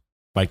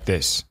like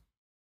this.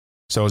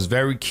 So it's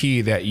very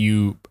key that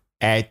you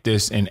add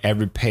this in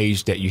every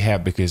page that you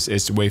have, because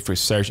it's a way for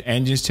search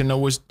engines to know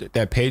what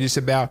that page is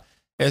about.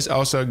 It's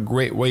also a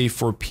great way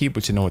for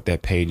people to know what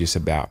that page is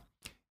about.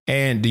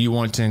 And do you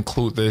want to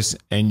include this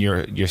in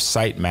your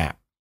sitemap?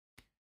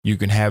 You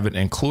can have it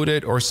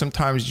included, or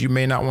sometimes you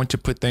may not want to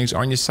put things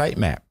on your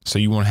sitemap. So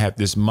you want to have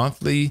this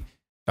monthly.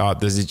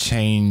 Does it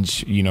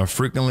change,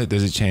 frequently?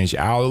 Does it change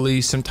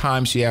hourly?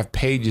 Sometimes you have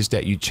pages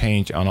that you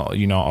change on,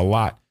 a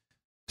lot.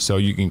 So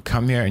you can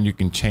come here and you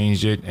can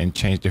change it and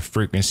change the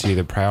frequency,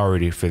 the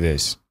priority for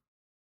this.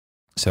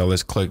 So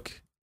let's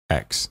click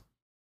X.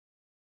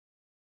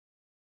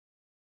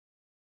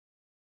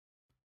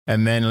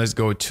 And then let's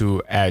go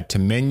to add to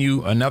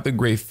menu. Another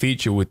great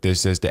feature with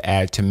this is the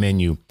add to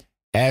menu.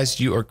 As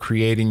you are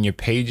creating your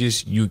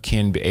pages, you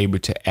can be able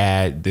to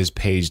add this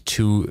page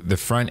to the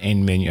front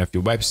end menu of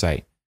your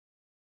website.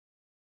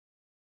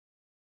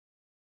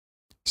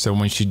 So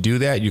once you do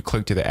that, you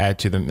click to the add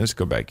to them. Let's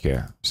go back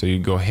here. So you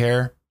go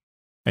here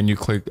and you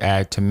click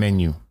add to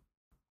menu.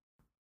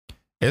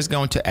 It's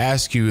going to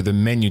ask you the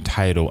menu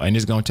title, and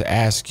it's going to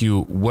ask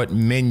you what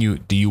menu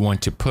do you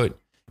want to put.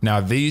 Now,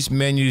 these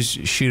menus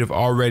should have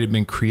already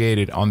been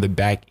created on the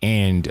back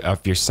end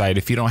of your site.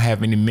 If you don't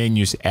have any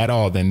menus at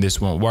all, then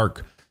this won't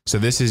work. So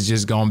this is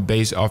just going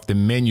based off the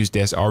menus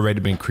that's already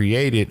been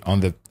created on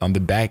the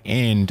back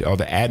end or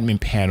the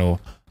admin panel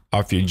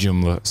of your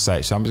Joomla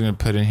site. So I'm just going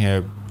to put in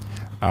here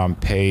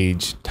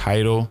page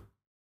title.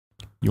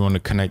 You want to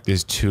connect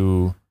this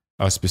to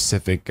a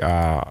specific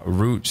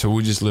root. So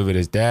we'll just leave it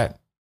as that.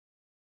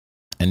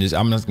 And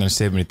I'm not going to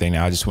save anything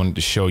now. I just wanted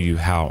to show you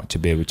how to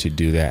be able to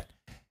do that.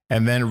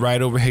 And then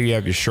right over here, you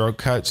have your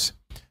shortcuts.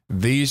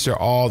 These are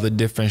all the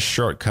different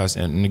shortcuts.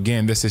 And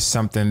again, this is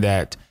something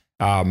that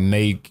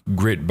make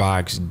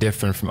Gridbox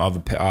different from other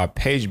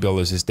page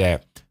builders, is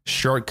that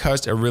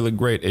shortcuts are really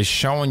great. It's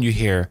showing you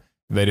here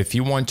that if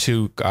you want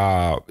to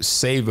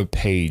save a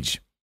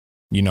page,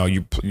 you know,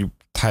 you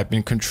type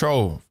in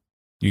control,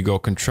 you go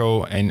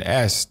control and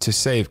S to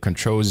save,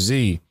 control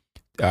Z,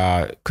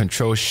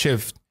 control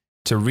shift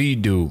to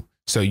redo.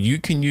 So you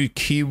can use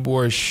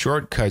keyboard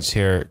shortcuts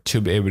here to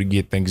be able to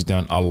get things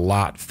done a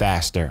lot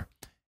faster.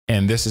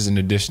 And this is an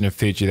additional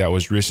feature that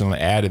was recently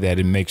added that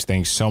it makes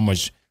things so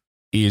much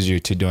easier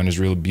to do, and it's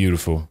really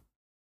beautiful.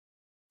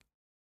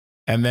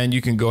 And then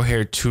you can go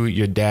here to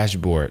your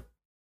dashboard.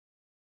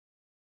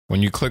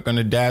 When you click on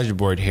the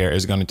dashboard here,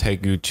 it's going to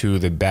take you to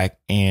the back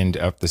end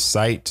of the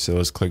site. So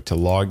let's click to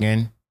log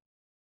in.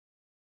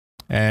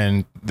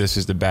 And this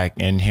is the back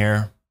end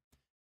here.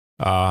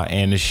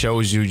 And it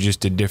shows you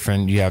just the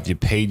different, you have your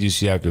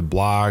pages, you have your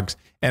blogs.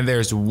 And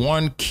there's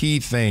one key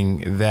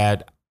thing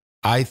that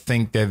I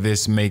think that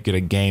this make it a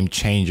game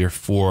changer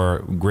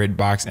for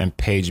Gridbox and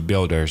page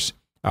builders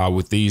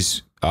with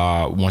these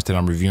ones that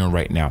I'm reviewing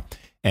right now.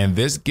 And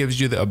this gives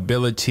you the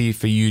ability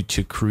for you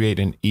to create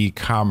an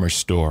e-commerce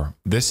store.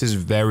 This is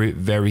very,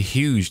 very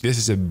huge. This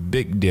is a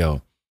big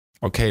deal.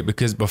 Okay,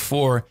 because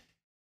before,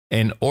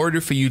 in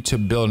order for you to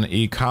build an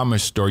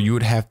e-commerce store, you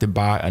would have to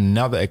buy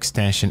another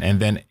extension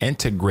and then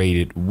integrate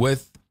it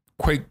with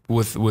Quix,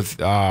 with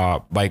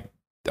like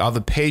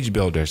other page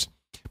builders.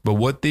 But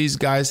what these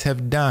guys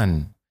have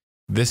done,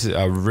 this is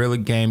a really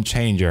game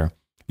changer.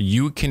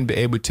 You can be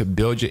able to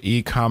build your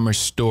e-commerce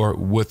store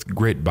with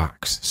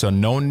Gridbox. So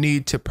no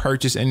need to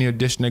purchase any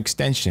additional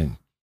extension.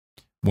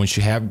 Once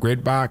you have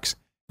Gridbox,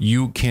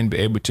 you can be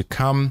able to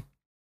come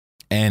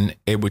and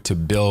able to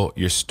build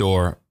your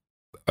store,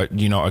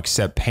 you know,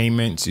 accept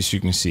payments. As you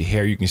can see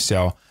here, you can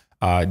sell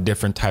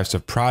different types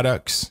of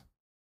products.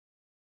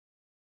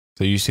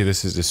 So you see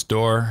this is the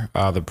store,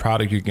 the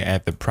product, you can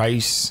add the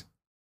price,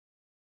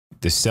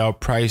 the sell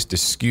price, the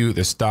SKU,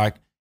 the stock.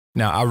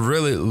 Now, I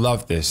really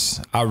love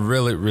this. I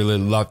really, really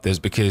love this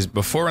because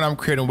before, when I'm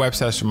creating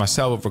websites for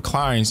myself or for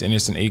clients and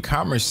it's an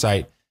e-commerce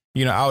site,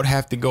 you know, I would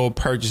have to go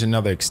purchase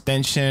another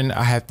extension.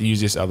 I have to use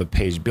this other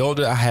page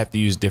builder. I have to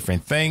use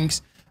different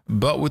things.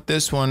 But with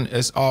this one,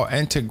 it's all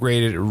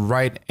integrated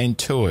right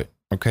into it.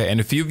 Okay. And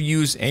if you've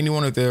used any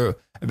one of their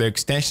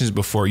extensions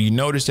before, you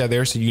notice that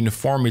there's a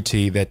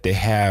uniformity that they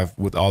have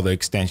with all the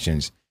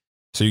extensions.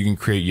 So you can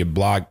create your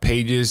blog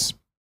pages,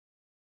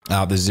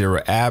 the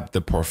Zero app,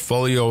 the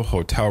portfolio,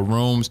 hotel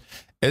rooms.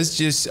 It's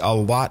just a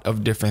lot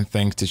of different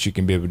things that you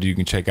can be able to do. You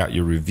can check out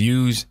your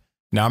reviews.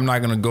 Now, I'm not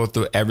going to go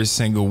through every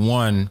single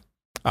one,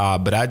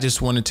 but I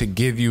just wanted to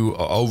give you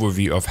an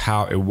overview of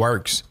how it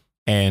works.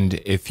 And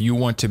if you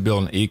want to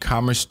build an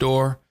e-commerce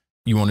store,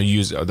 you want to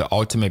use the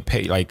ultimate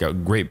page, like a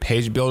great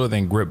page builder,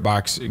 then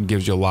Gridbox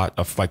gives you a lot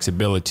of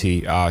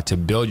flexibility to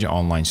build your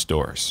online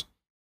stores.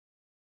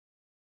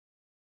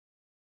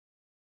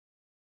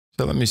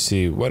 So let me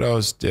see, what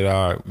else did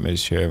I make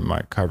sure am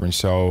I covering?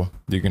 So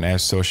you can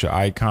add social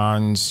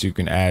icons, you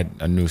can add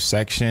a new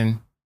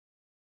section.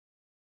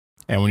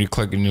 And when you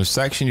click a new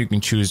section, you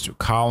can choose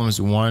columns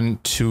 1,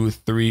 2,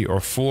 3, or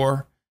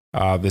 4.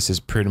 This is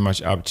pretty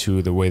much up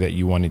to the way that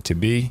you want it to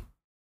be.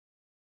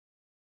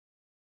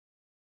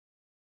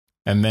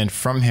 And then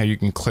from here, you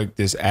can click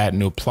this add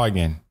new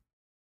plugin.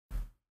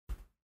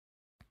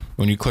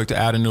 When you click to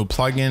add a new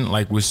plugin,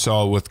 like we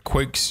saw with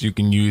Quix, you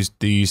can use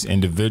these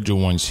individual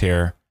ones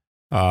here.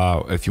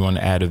 If you want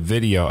to add a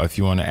video, if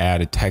you want to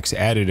add a text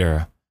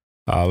editor,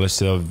 let's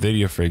say a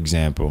video, for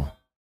example.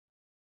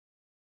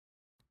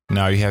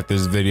 Now you have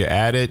this video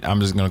added. I'm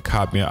just going to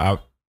copy it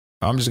out.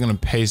 I'm just going to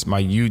paste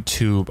my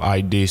YouTube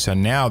ID. So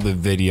now the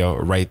video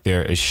right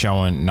there is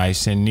showing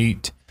nice and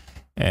neat.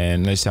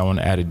 And let's say I want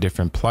to add a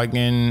different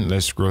plugin.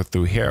 Let's scroll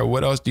through here.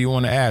 What else do you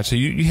want to add? So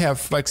you have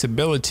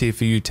flexibility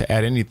for you to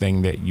add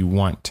anything that you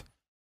want.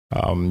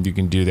 You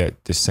can do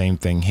that, the same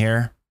thing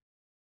here.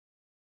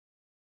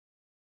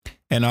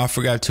 And I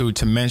forgot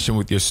to mention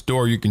with your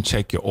store, you can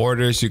check your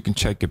orders, you can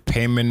check your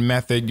payment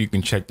method, you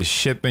can check the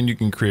shipping, you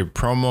can create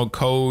promo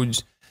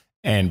codes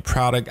and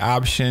product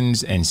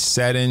options and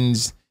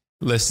settings.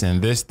 Listen,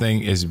 this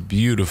thing is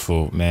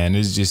beautiful, man.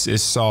 It's just, it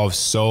solves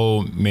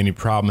so many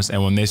problems.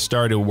 And when they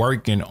started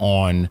working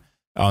on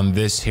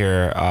this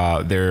here,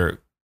 their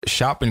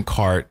shopping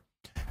cart,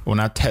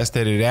 when I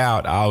tested it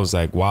out, I was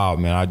like, wow,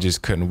 man, I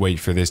just couldn't wait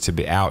for this to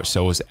be out.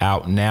 So it's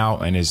out now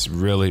and it's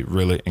really,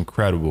 really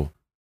incredible.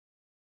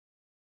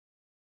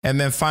 And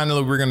then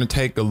finally, we're going to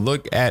take a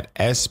look at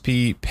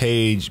SP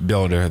Page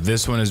Builder.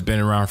 This one has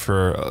been around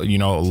for, you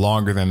know,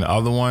 longer than the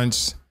other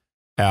ones.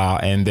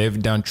 And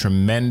they've done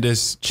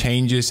tremendous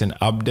changes and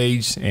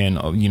updates.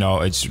 And, you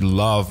know, it's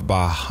loved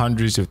by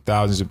hundreds of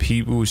thousands of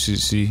people.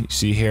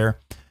 See here,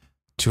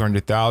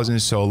 200,000.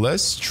 So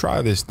let's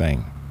try this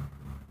thing.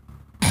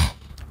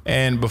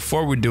 And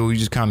before we do, we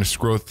just kind of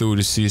scroll through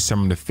to see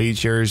some of the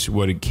features,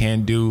 what it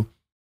can do.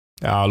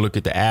 Look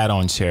at the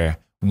add-ons here.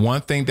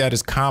 One thing that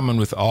is common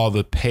with all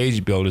the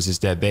page builders is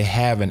that they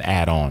have an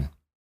add-on.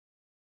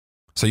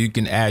 So you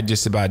can add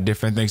just about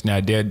different things. Now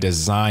they're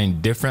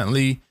designed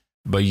differently,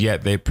 but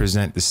yet they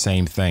present the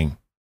same thing.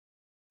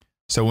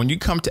 So when you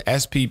come to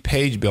SP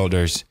page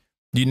builders,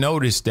 you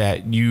notice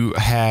that you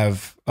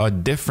have a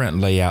different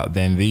layout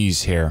than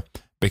these here,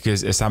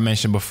 because as I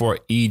mentioned before,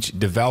 each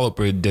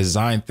developer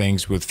designed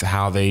things with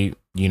how they,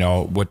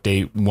 what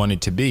they want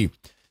it to be.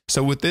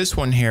 So with this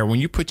one here, when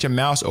you put your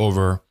mouse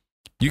over,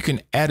 you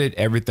can edit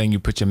everything you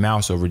put your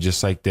mouse over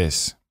just like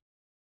this.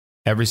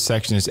 Every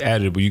section is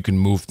editable. You can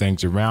move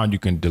things around. You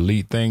can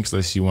delete things.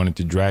 Let's say you wanted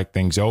to drag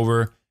things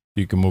over.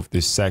 You can move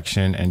this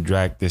section and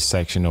drag this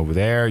section over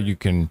there. You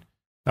can,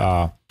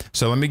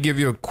 so let me give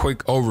you a quick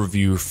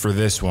overview for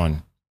this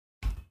one.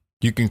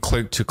 You can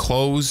click to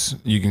close.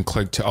 You can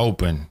click to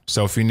open.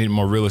 So if you need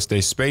more real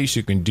estate space,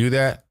 you can do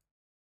that.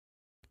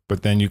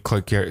 But then you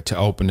click here to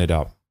open it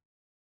up.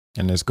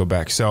 And let's go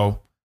back.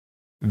 So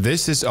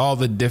this is all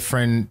the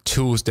different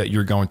tools that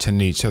you're going to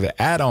need. So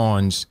the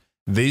add-ons,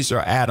 these are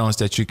add-ons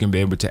that you can be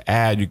able to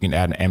add. You can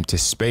add an empty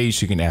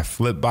space. You can add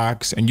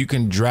Flipbox, and you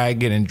can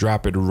drag it and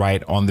drop it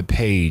right on the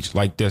page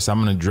like this.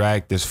 I'm going to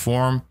drag this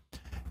form.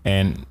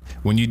 And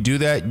when you do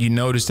that, you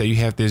notice that you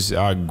have this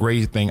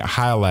gray thing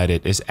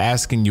highlighted. It's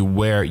asking you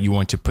where you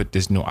want to put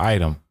this new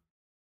item.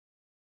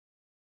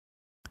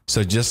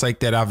 So just like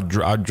that, I've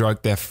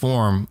dragged that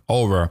form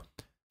over.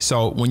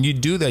 So when you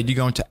do that, you're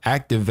going to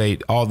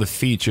activate all the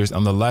features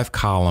on the left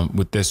column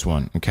with this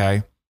one.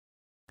 Okay.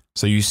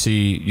 So you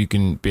see, you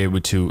can be able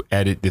to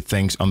edit the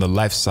things on the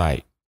left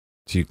side.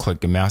 So you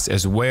click the mouse,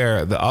 as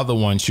where the other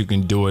ones, you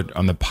can do it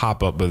on the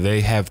pop-up, but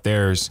they have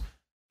theirs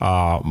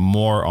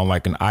more on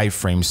like an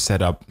iframe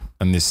setup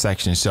in this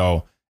section.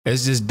 So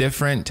it's just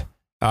different,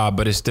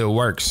 but it still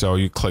works. So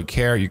you click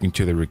here, you can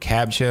do the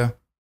reCAPTCHA.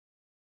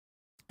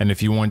 And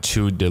if you want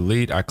to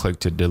delete, I click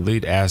to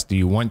delete. Ask, do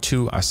you want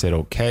to? I said,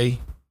 okay.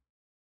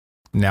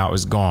 Now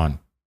it's gone.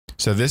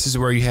 So this is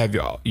where you have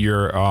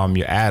your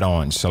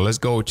add-ons. So let's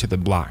go to the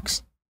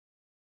blocks.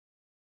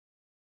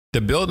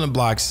 The building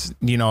blocks,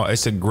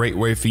 it's a great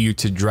way for you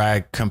to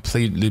drag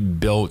completely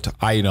built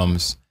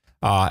items.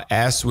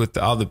 As with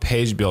the other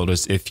page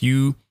builders, if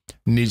you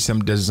need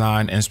some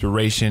design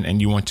inspiration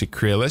and you want to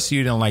create, let's say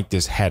you don't like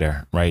this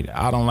header, right?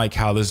 I don't like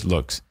how this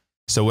looks.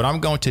 So what I'm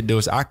going to do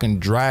is I can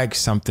drag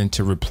something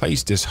to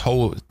replace this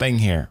whole thing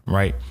here,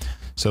 right?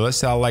 So let's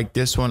say I like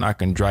this one, I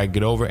can drag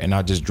it over and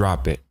I'll just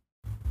drop it.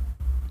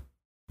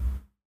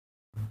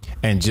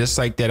 And just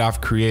like that,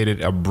 I've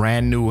created a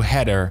brand new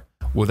header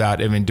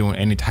without even doing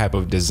any type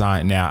of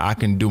design. Now I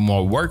can do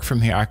more work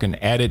from here. I can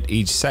edit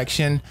each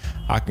section.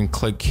 I can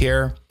click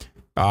here.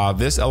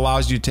 This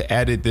allows you to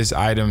edit these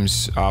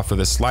items for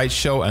the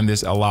slideshow, and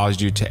this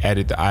allows you to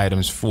edit the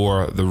items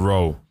for the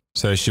row.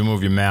 So as you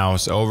move your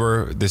mouse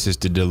over, this is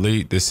to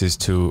delete. This is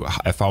to,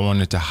 if I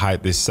wanted to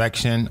hide this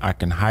section, I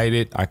can hide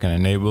it. I can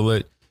enable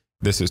it.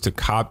 This is to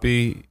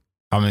copy.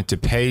 I'm going to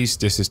paste.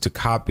 This is to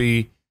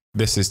copy.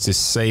 This is to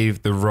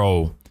save the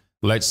row.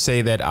 Let's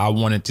say that I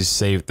wanted to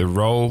save the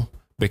row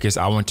because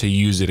I want to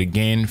use it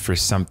again for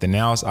something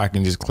else. I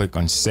can just click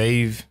on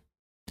save,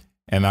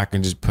 and I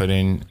can just put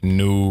in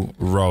new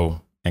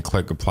row and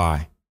click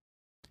apply.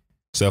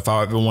 So if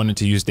I ever wanted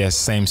to use that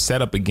same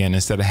setup again,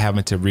 instead of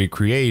having to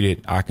recreate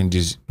it, I can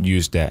just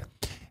use that.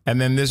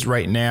 And then this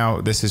right now,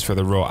 this is for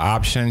the row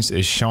options.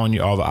 It's showing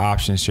you all the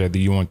options here. Do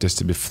you want this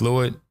to be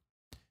fluid?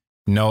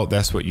 No,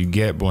 that's what you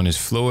get. But when it's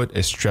fluid,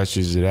 it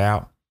stretches it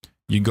out.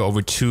 You go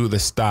over to the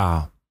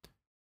style.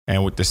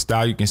 And with the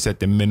style, you can set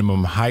the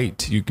minimum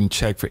height. You can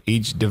check for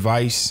each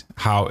device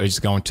how it's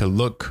going to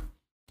look.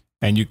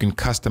 And you can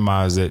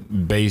customize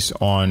it based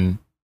on,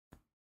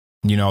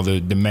 the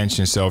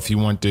dimensions. So if you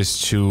want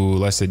this to,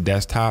 let's say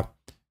desktop,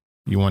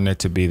 you want it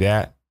to be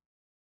that.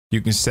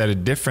 You can set a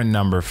different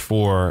number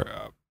for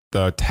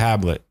the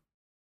tablet.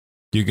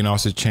 You can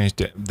also change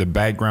the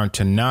background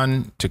to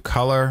none, to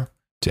color,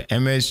 to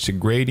image, to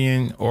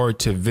gradient, or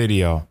to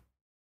video.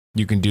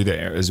 You can do that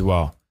as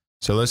well.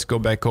 So let's go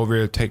back over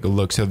here and take a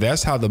look. So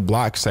that's how the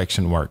block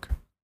section work.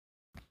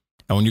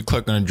 And when you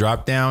click on the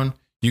drop down,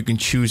 you can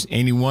choose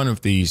any one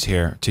of these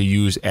here to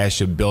use as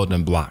your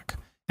building block.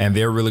 And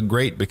they're really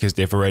great because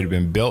they've already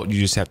been built. You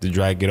just have to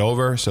drag it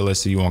over. So let's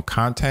say you want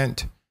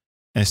content.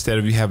 Instead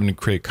of you having to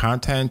create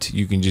content,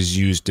 you can just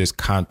use this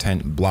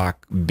content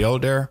block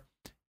builder.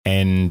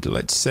 And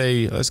let's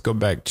go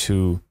back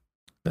to,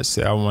 let's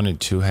say I wanted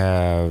to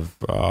have,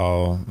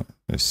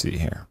 let's see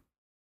here.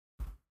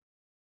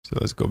 So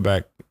let's go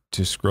back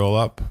to scroll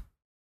up.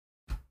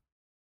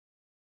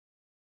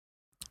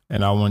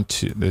 And I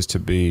want this to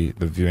be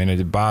the view. And at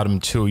the bottom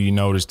too, you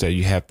notice that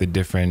you have the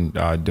different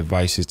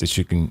devices that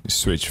you can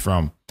switch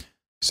from.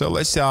 So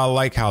let's say I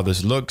like how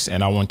this looks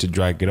and I want to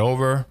drag it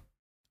over.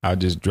 I'll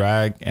just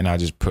drag and I'll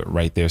just put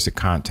right there's the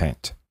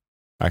content.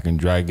 I can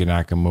drag it and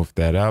I can move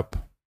that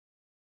up,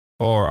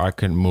 or I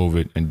can move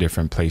it in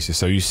different places.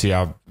 So you see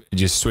I've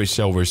just switched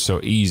over.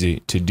 So easy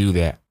to do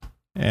that.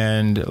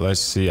 And let's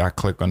see, I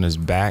click on this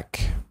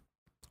back.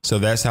 So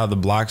that's how the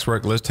blocks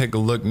work. Let's take a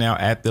look now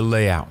at the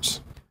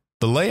layouts.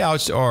 The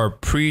layouts are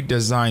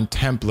pre-designed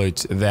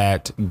templates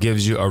that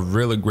gives you a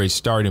really great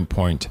starting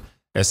point.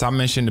 As I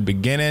mentioned in the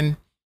beginning,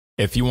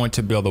 if you want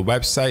to build a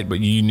website,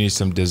 but you need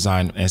some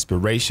design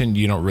inspiration,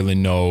 you don't really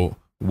know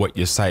what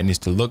your site needs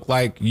to look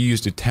like, you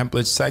use the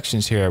template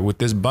sections here. With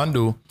this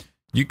bundle,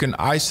 you can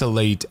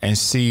isolate and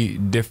see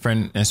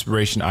different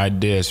inspiration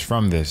ideas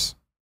from this.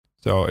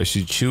 So as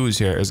you choose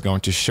here, it's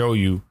going to show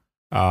you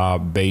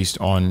based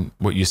on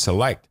what you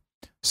select.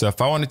 So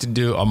if I wanted to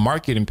do a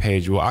marketing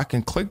page, well, I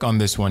can click on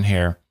this one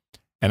here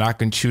and I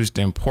can choose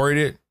to import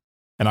it,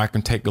 and I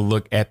can take a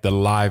look at the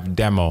live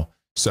demo.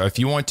 So if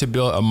you want to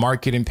build a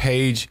marketing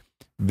page,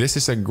 this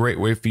is a great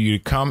way for you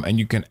to come and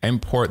you can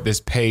import this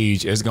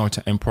page. It's going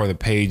to import the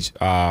page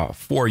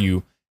for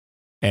you,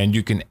 and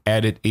you can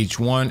edit each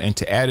one. And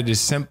to edit is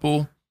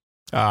simple.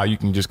 You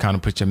can just kind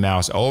of put your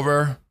mouse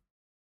over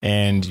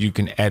and you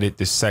can edit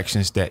the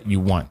sections that you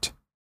want.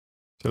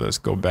 So let's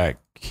go back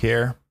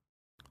here.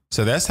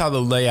 So that's how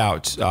the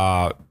layouts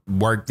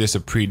work. This is a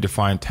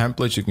predefined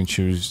template. You can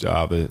choose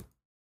the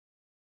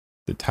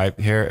type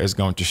here. Is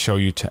going to show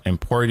you to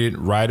import it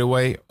right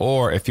away.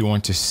 Or if you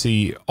want to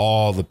see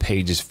all the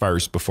pages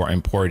first before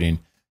importing,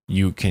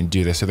 you can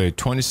do this. So there are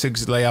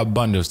 26 layout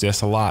bundles.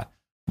 That's a lot,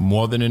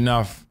 more than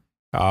enough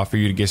for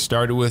you to get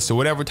started with. So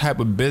whatever type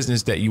of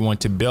business that you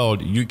want to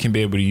build, you can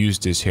be able to use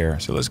this here.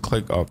 So let's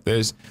click off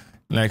this.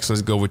 Next,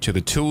 let's go over to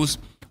the tools.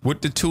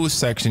 With the tools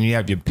section, you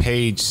have your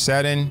page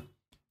setting.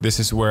 This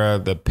is where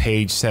the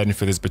page setting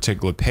for this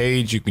particular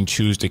page, you can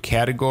choose the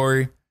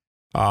category.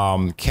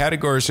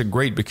 Categories are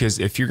great because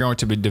if you're going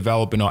to be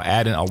developing or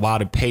adding a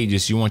lot of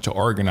pages, you want to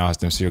organize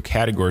them. So your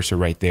categories are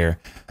right there.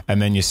 And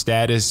then your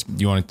status,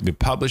 you want it to be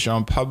published or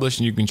unpublished,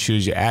 and you can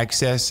choose your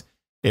access.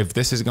 If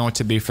this is going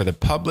to be for the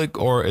public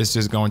or is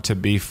this going to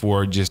be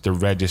for just the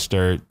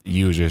registered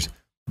users.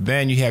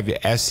 Then you have your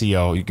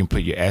SEO. You can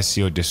put your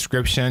SEO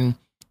description,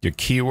 your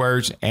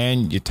keywords,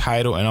 and your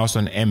title, and also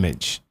an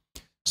image.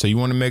 So you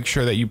want to make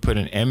sure that you put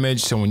an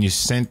image. So when you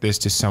send this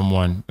to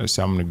someone,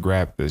 so I'm going to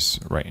grab this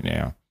right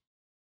now.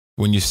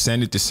 When you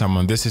send it to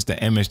someone, this is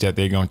the image that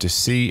they're going to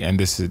see, and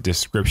this is the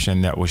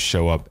description that will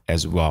show up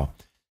as well.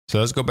 So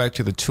let's go back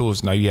to the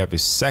tools. Now you have your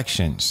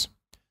sections.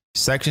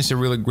 Sections are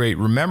really great.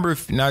 Remember,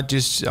 if not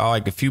just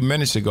like a few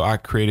minutes ago, I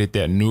created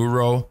that new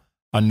row,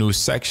 a new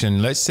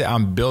section. Let's say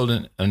I'm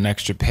building an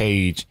extra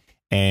page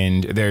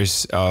and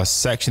there's a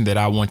section that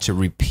I want to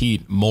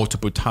repeat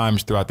multiple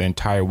times throughout the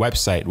entire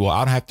website. Well,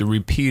 I don't have to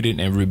repeat it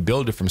and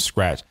rebuild it from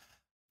scratch.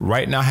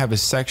 Right now I have a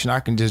section, I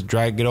can just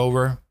drag it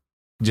over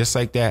just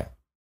like that.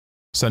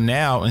 So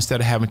now instead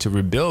of having to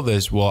rebuild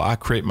this, well, I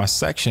create my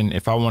section.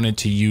 If I wanted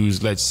to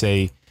use, let's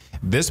say,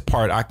 this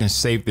part, I can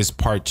save this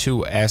part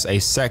too as a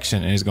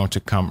section, and it's going to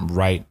come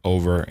right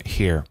over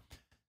here.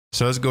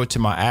 So let's go to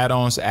my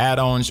add-ons.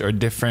 Add-ons are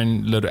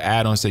different little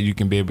add-ons that you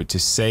can be able to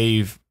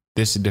save.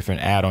 This is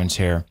different add-ons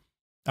here.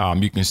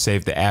 You can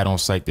save the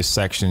add-ons like the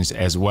sections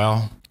as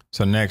well.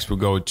 So next we'll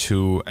go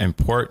to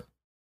import.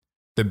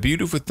 The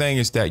beautiful thing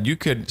is that you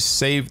could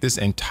save this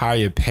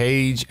entire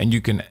page and you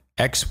can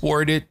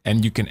export it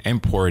and you can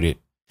import it.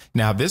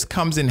 Now this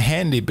comes in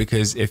handy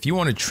because if you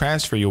want to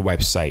transfer your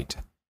website,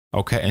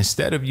 okay,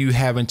 instead of you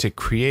having to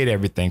create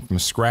everything from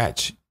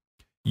scratch,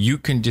 you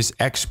can just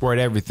export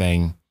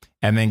everything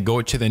and then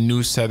go to the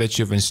new set that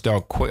you've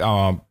installed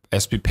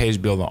SP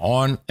Page Builder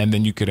on, and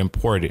then you could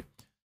import it.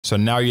 So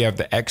now you have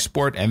the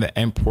export and the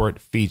import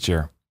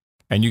feature.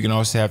 And you can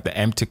also have the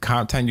empty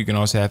content. You can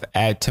also have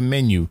add to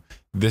menu.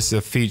 This is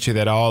a feature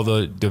that all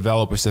the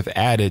developers have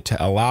added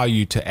to allow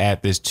you to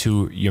add this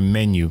to your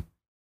menu.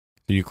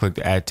 So you click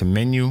the add to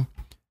menu.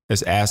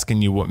 It's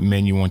asking you what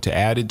menu you want to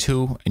add it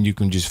to, and you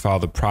can just follow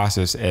the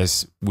process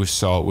as we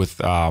saw with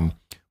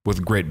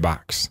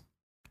Gridbox.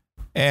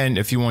 And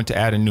if you want to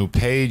add a new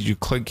page, you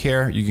click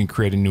here, you can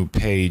create a new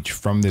page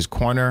from this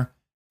corner.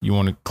 You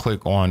want to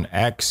click on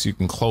X, you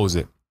can close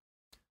it.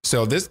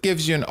 So this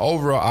gives you an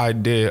overall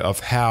idea of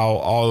how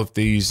all of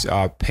these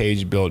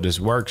page builders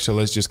work. So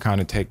let's just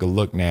kind of take a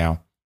look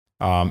now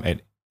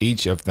at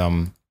each of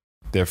them,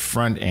 their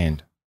front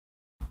end.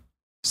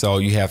 So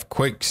you have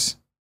Quix,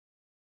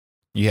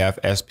 you have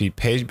SP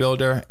Page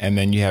Builder, and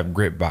then you have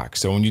Gridbox.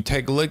 So when you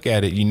take a look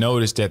at it, you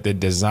notice that the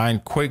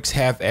design Quix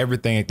have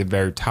everything at the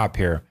very top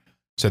here.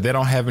 So they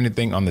don't have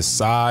anything on the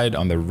side,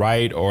 on the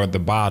right, or the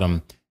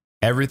bottom.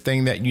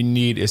 Everything that you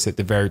need is at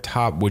the very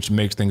top, which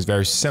makes things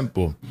very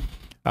simple.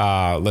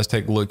 Let's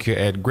take a look here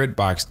at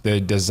Gridbox.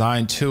 The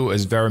design too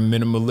is very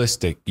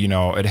minimalistic. You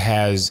know, it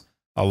has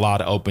a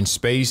lot of open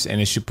space, and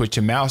as you put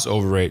your mouse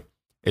over it,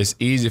 it's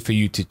easy for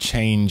you to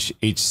change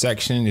each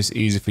section. It's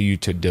easy for you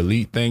to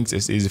delete things.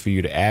 It's easy for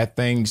you to add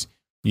things.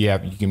 You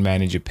can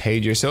manage your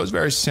pages. So it's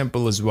very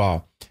simple as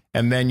well.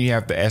 And then you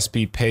have the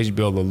SP Page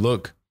Builder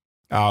look,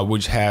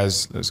 which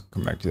has, let's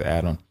come back to the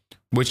add-on,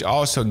 which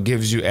also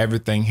gives you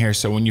everything here.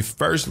 So when you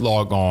first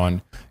log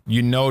on,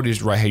 you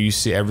notice right here, you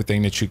see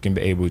everything that you can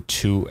be able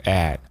to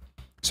add.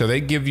 So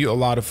they give you a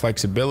lot of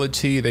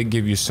flexibility. They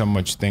give you so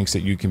much things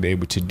that you can be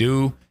able to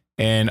do,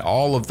 and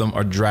all of them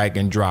are drag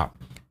and drop.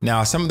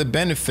 Now, some of the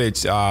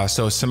benefits,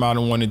 so somebody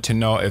wanted to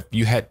know if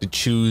you had to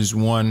choose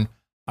one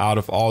out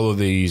of all of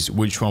these,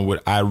 which one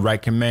would I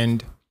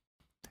recommend?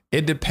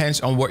 It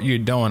depends on what you're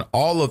doing.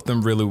 All of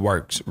them really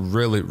works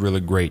really, really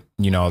great.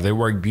 You know, they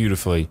work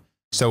beautifully.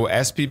 So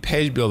SP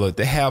Page Builder,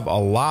 they have a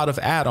lot of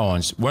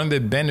add-ons. One of the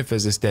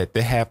benefits is that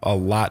they have a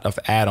lot of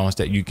add-ons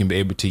that you can be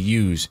able to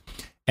use.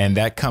 And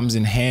that comes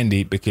in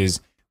handy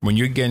because when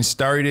you're getting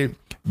started,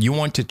 you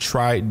want to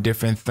try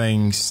different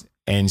things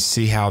and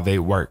see how they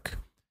work.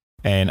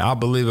 And I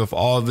believe of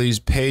all these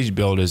page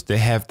builders, they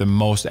have the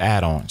most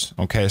add-ons.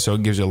 Okay, so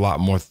it gives you a lot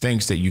more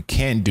things that you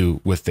can do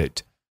with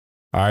it.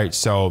 All right,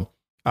 so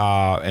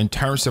in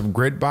terms of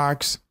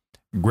Gridbox,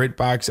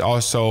 Gridbox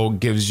also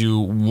gives you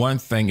one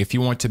thing. If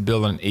you want to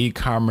build an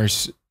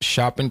e-commerce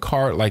shopping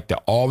cart, like the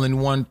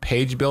all-in-one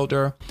page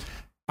builder,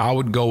 I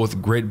would go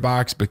with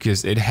Gridbox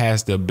because it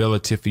has the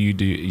ability for you to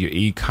do your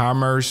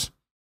e-commerce.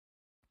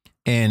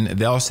 And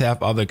they also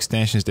have other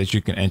extensions that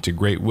you can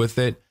integrate with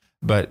it.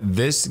 But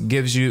this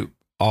gives you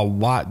a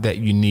lot that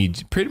you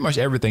need, pretty much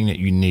everything that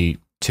you need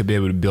to be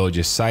able to build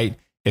your site.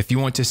 If you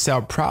want to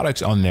sell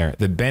products on there,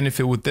 the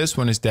benefit with this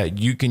one is that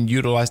you can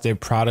utilize their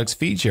products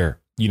feature.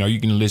 You know,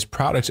 you can list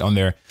products on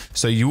there,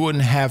 so you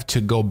wouldn't have to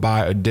go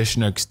buy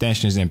additional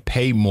extensions and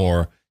pay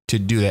more to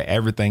do that.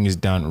 Everything is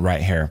done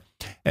right here.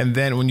 And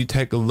then when you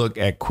take a look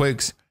at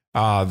Quix,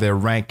 their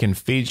ranking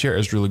feature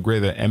is really great.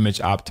 The image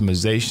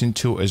optimization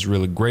tool is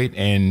really great.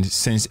 And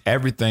since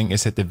everything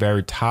is at the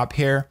very top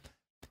here,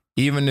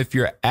 even if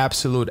you're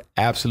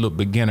absolute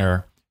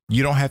beginner,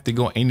 you don't have to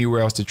go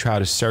anywhere else to try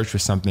to search for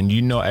something.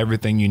 You know,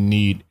 everything you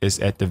need is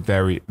at the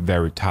very,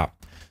 very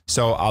top.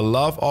 So I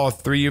love all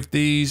three of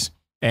these,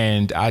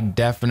 and I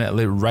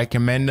definitely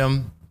recommend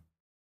them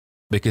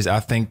because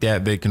I think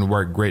that they can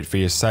work great for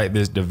your site.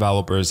 These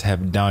developers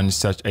have done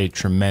such a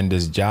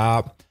tremendous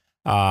job,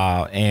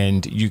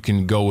 and you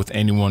can go with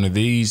any one of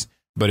these.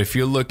 But if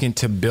you're looking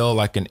to build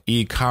like an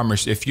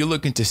e-commerce, if you're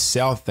looking to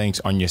sell things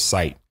on your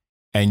site,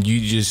 and you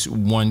just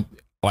want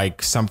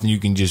like something you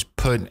can just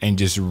put and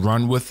just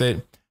run with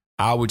it,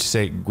 I would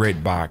say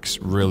Gridbox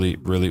really,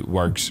 really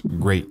works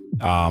great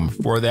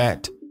for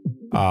that.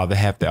 They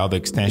have the other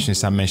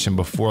extensions I mentioned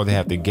before. They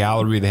have the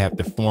gallery, they have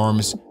the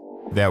forms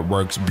that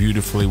works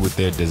beautifully with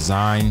their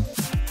design.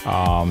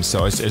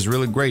 So it's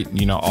really great.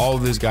 You know, all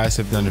of these guys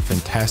have done a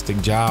fantastic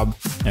job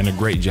and a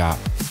great job.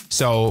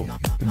 So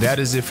that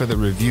is it for the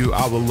review.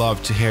 I would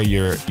love to hear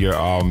your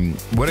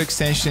what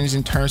extensions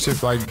in terms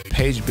of like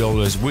page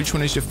builders, which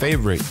one is your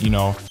favorite? You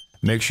know,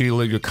 make sure you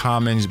leave your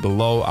comments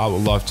below. I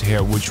would love to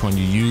hear which one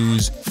you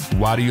use,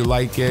 why do you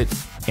like it,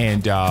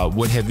 and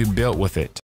what have you built with it?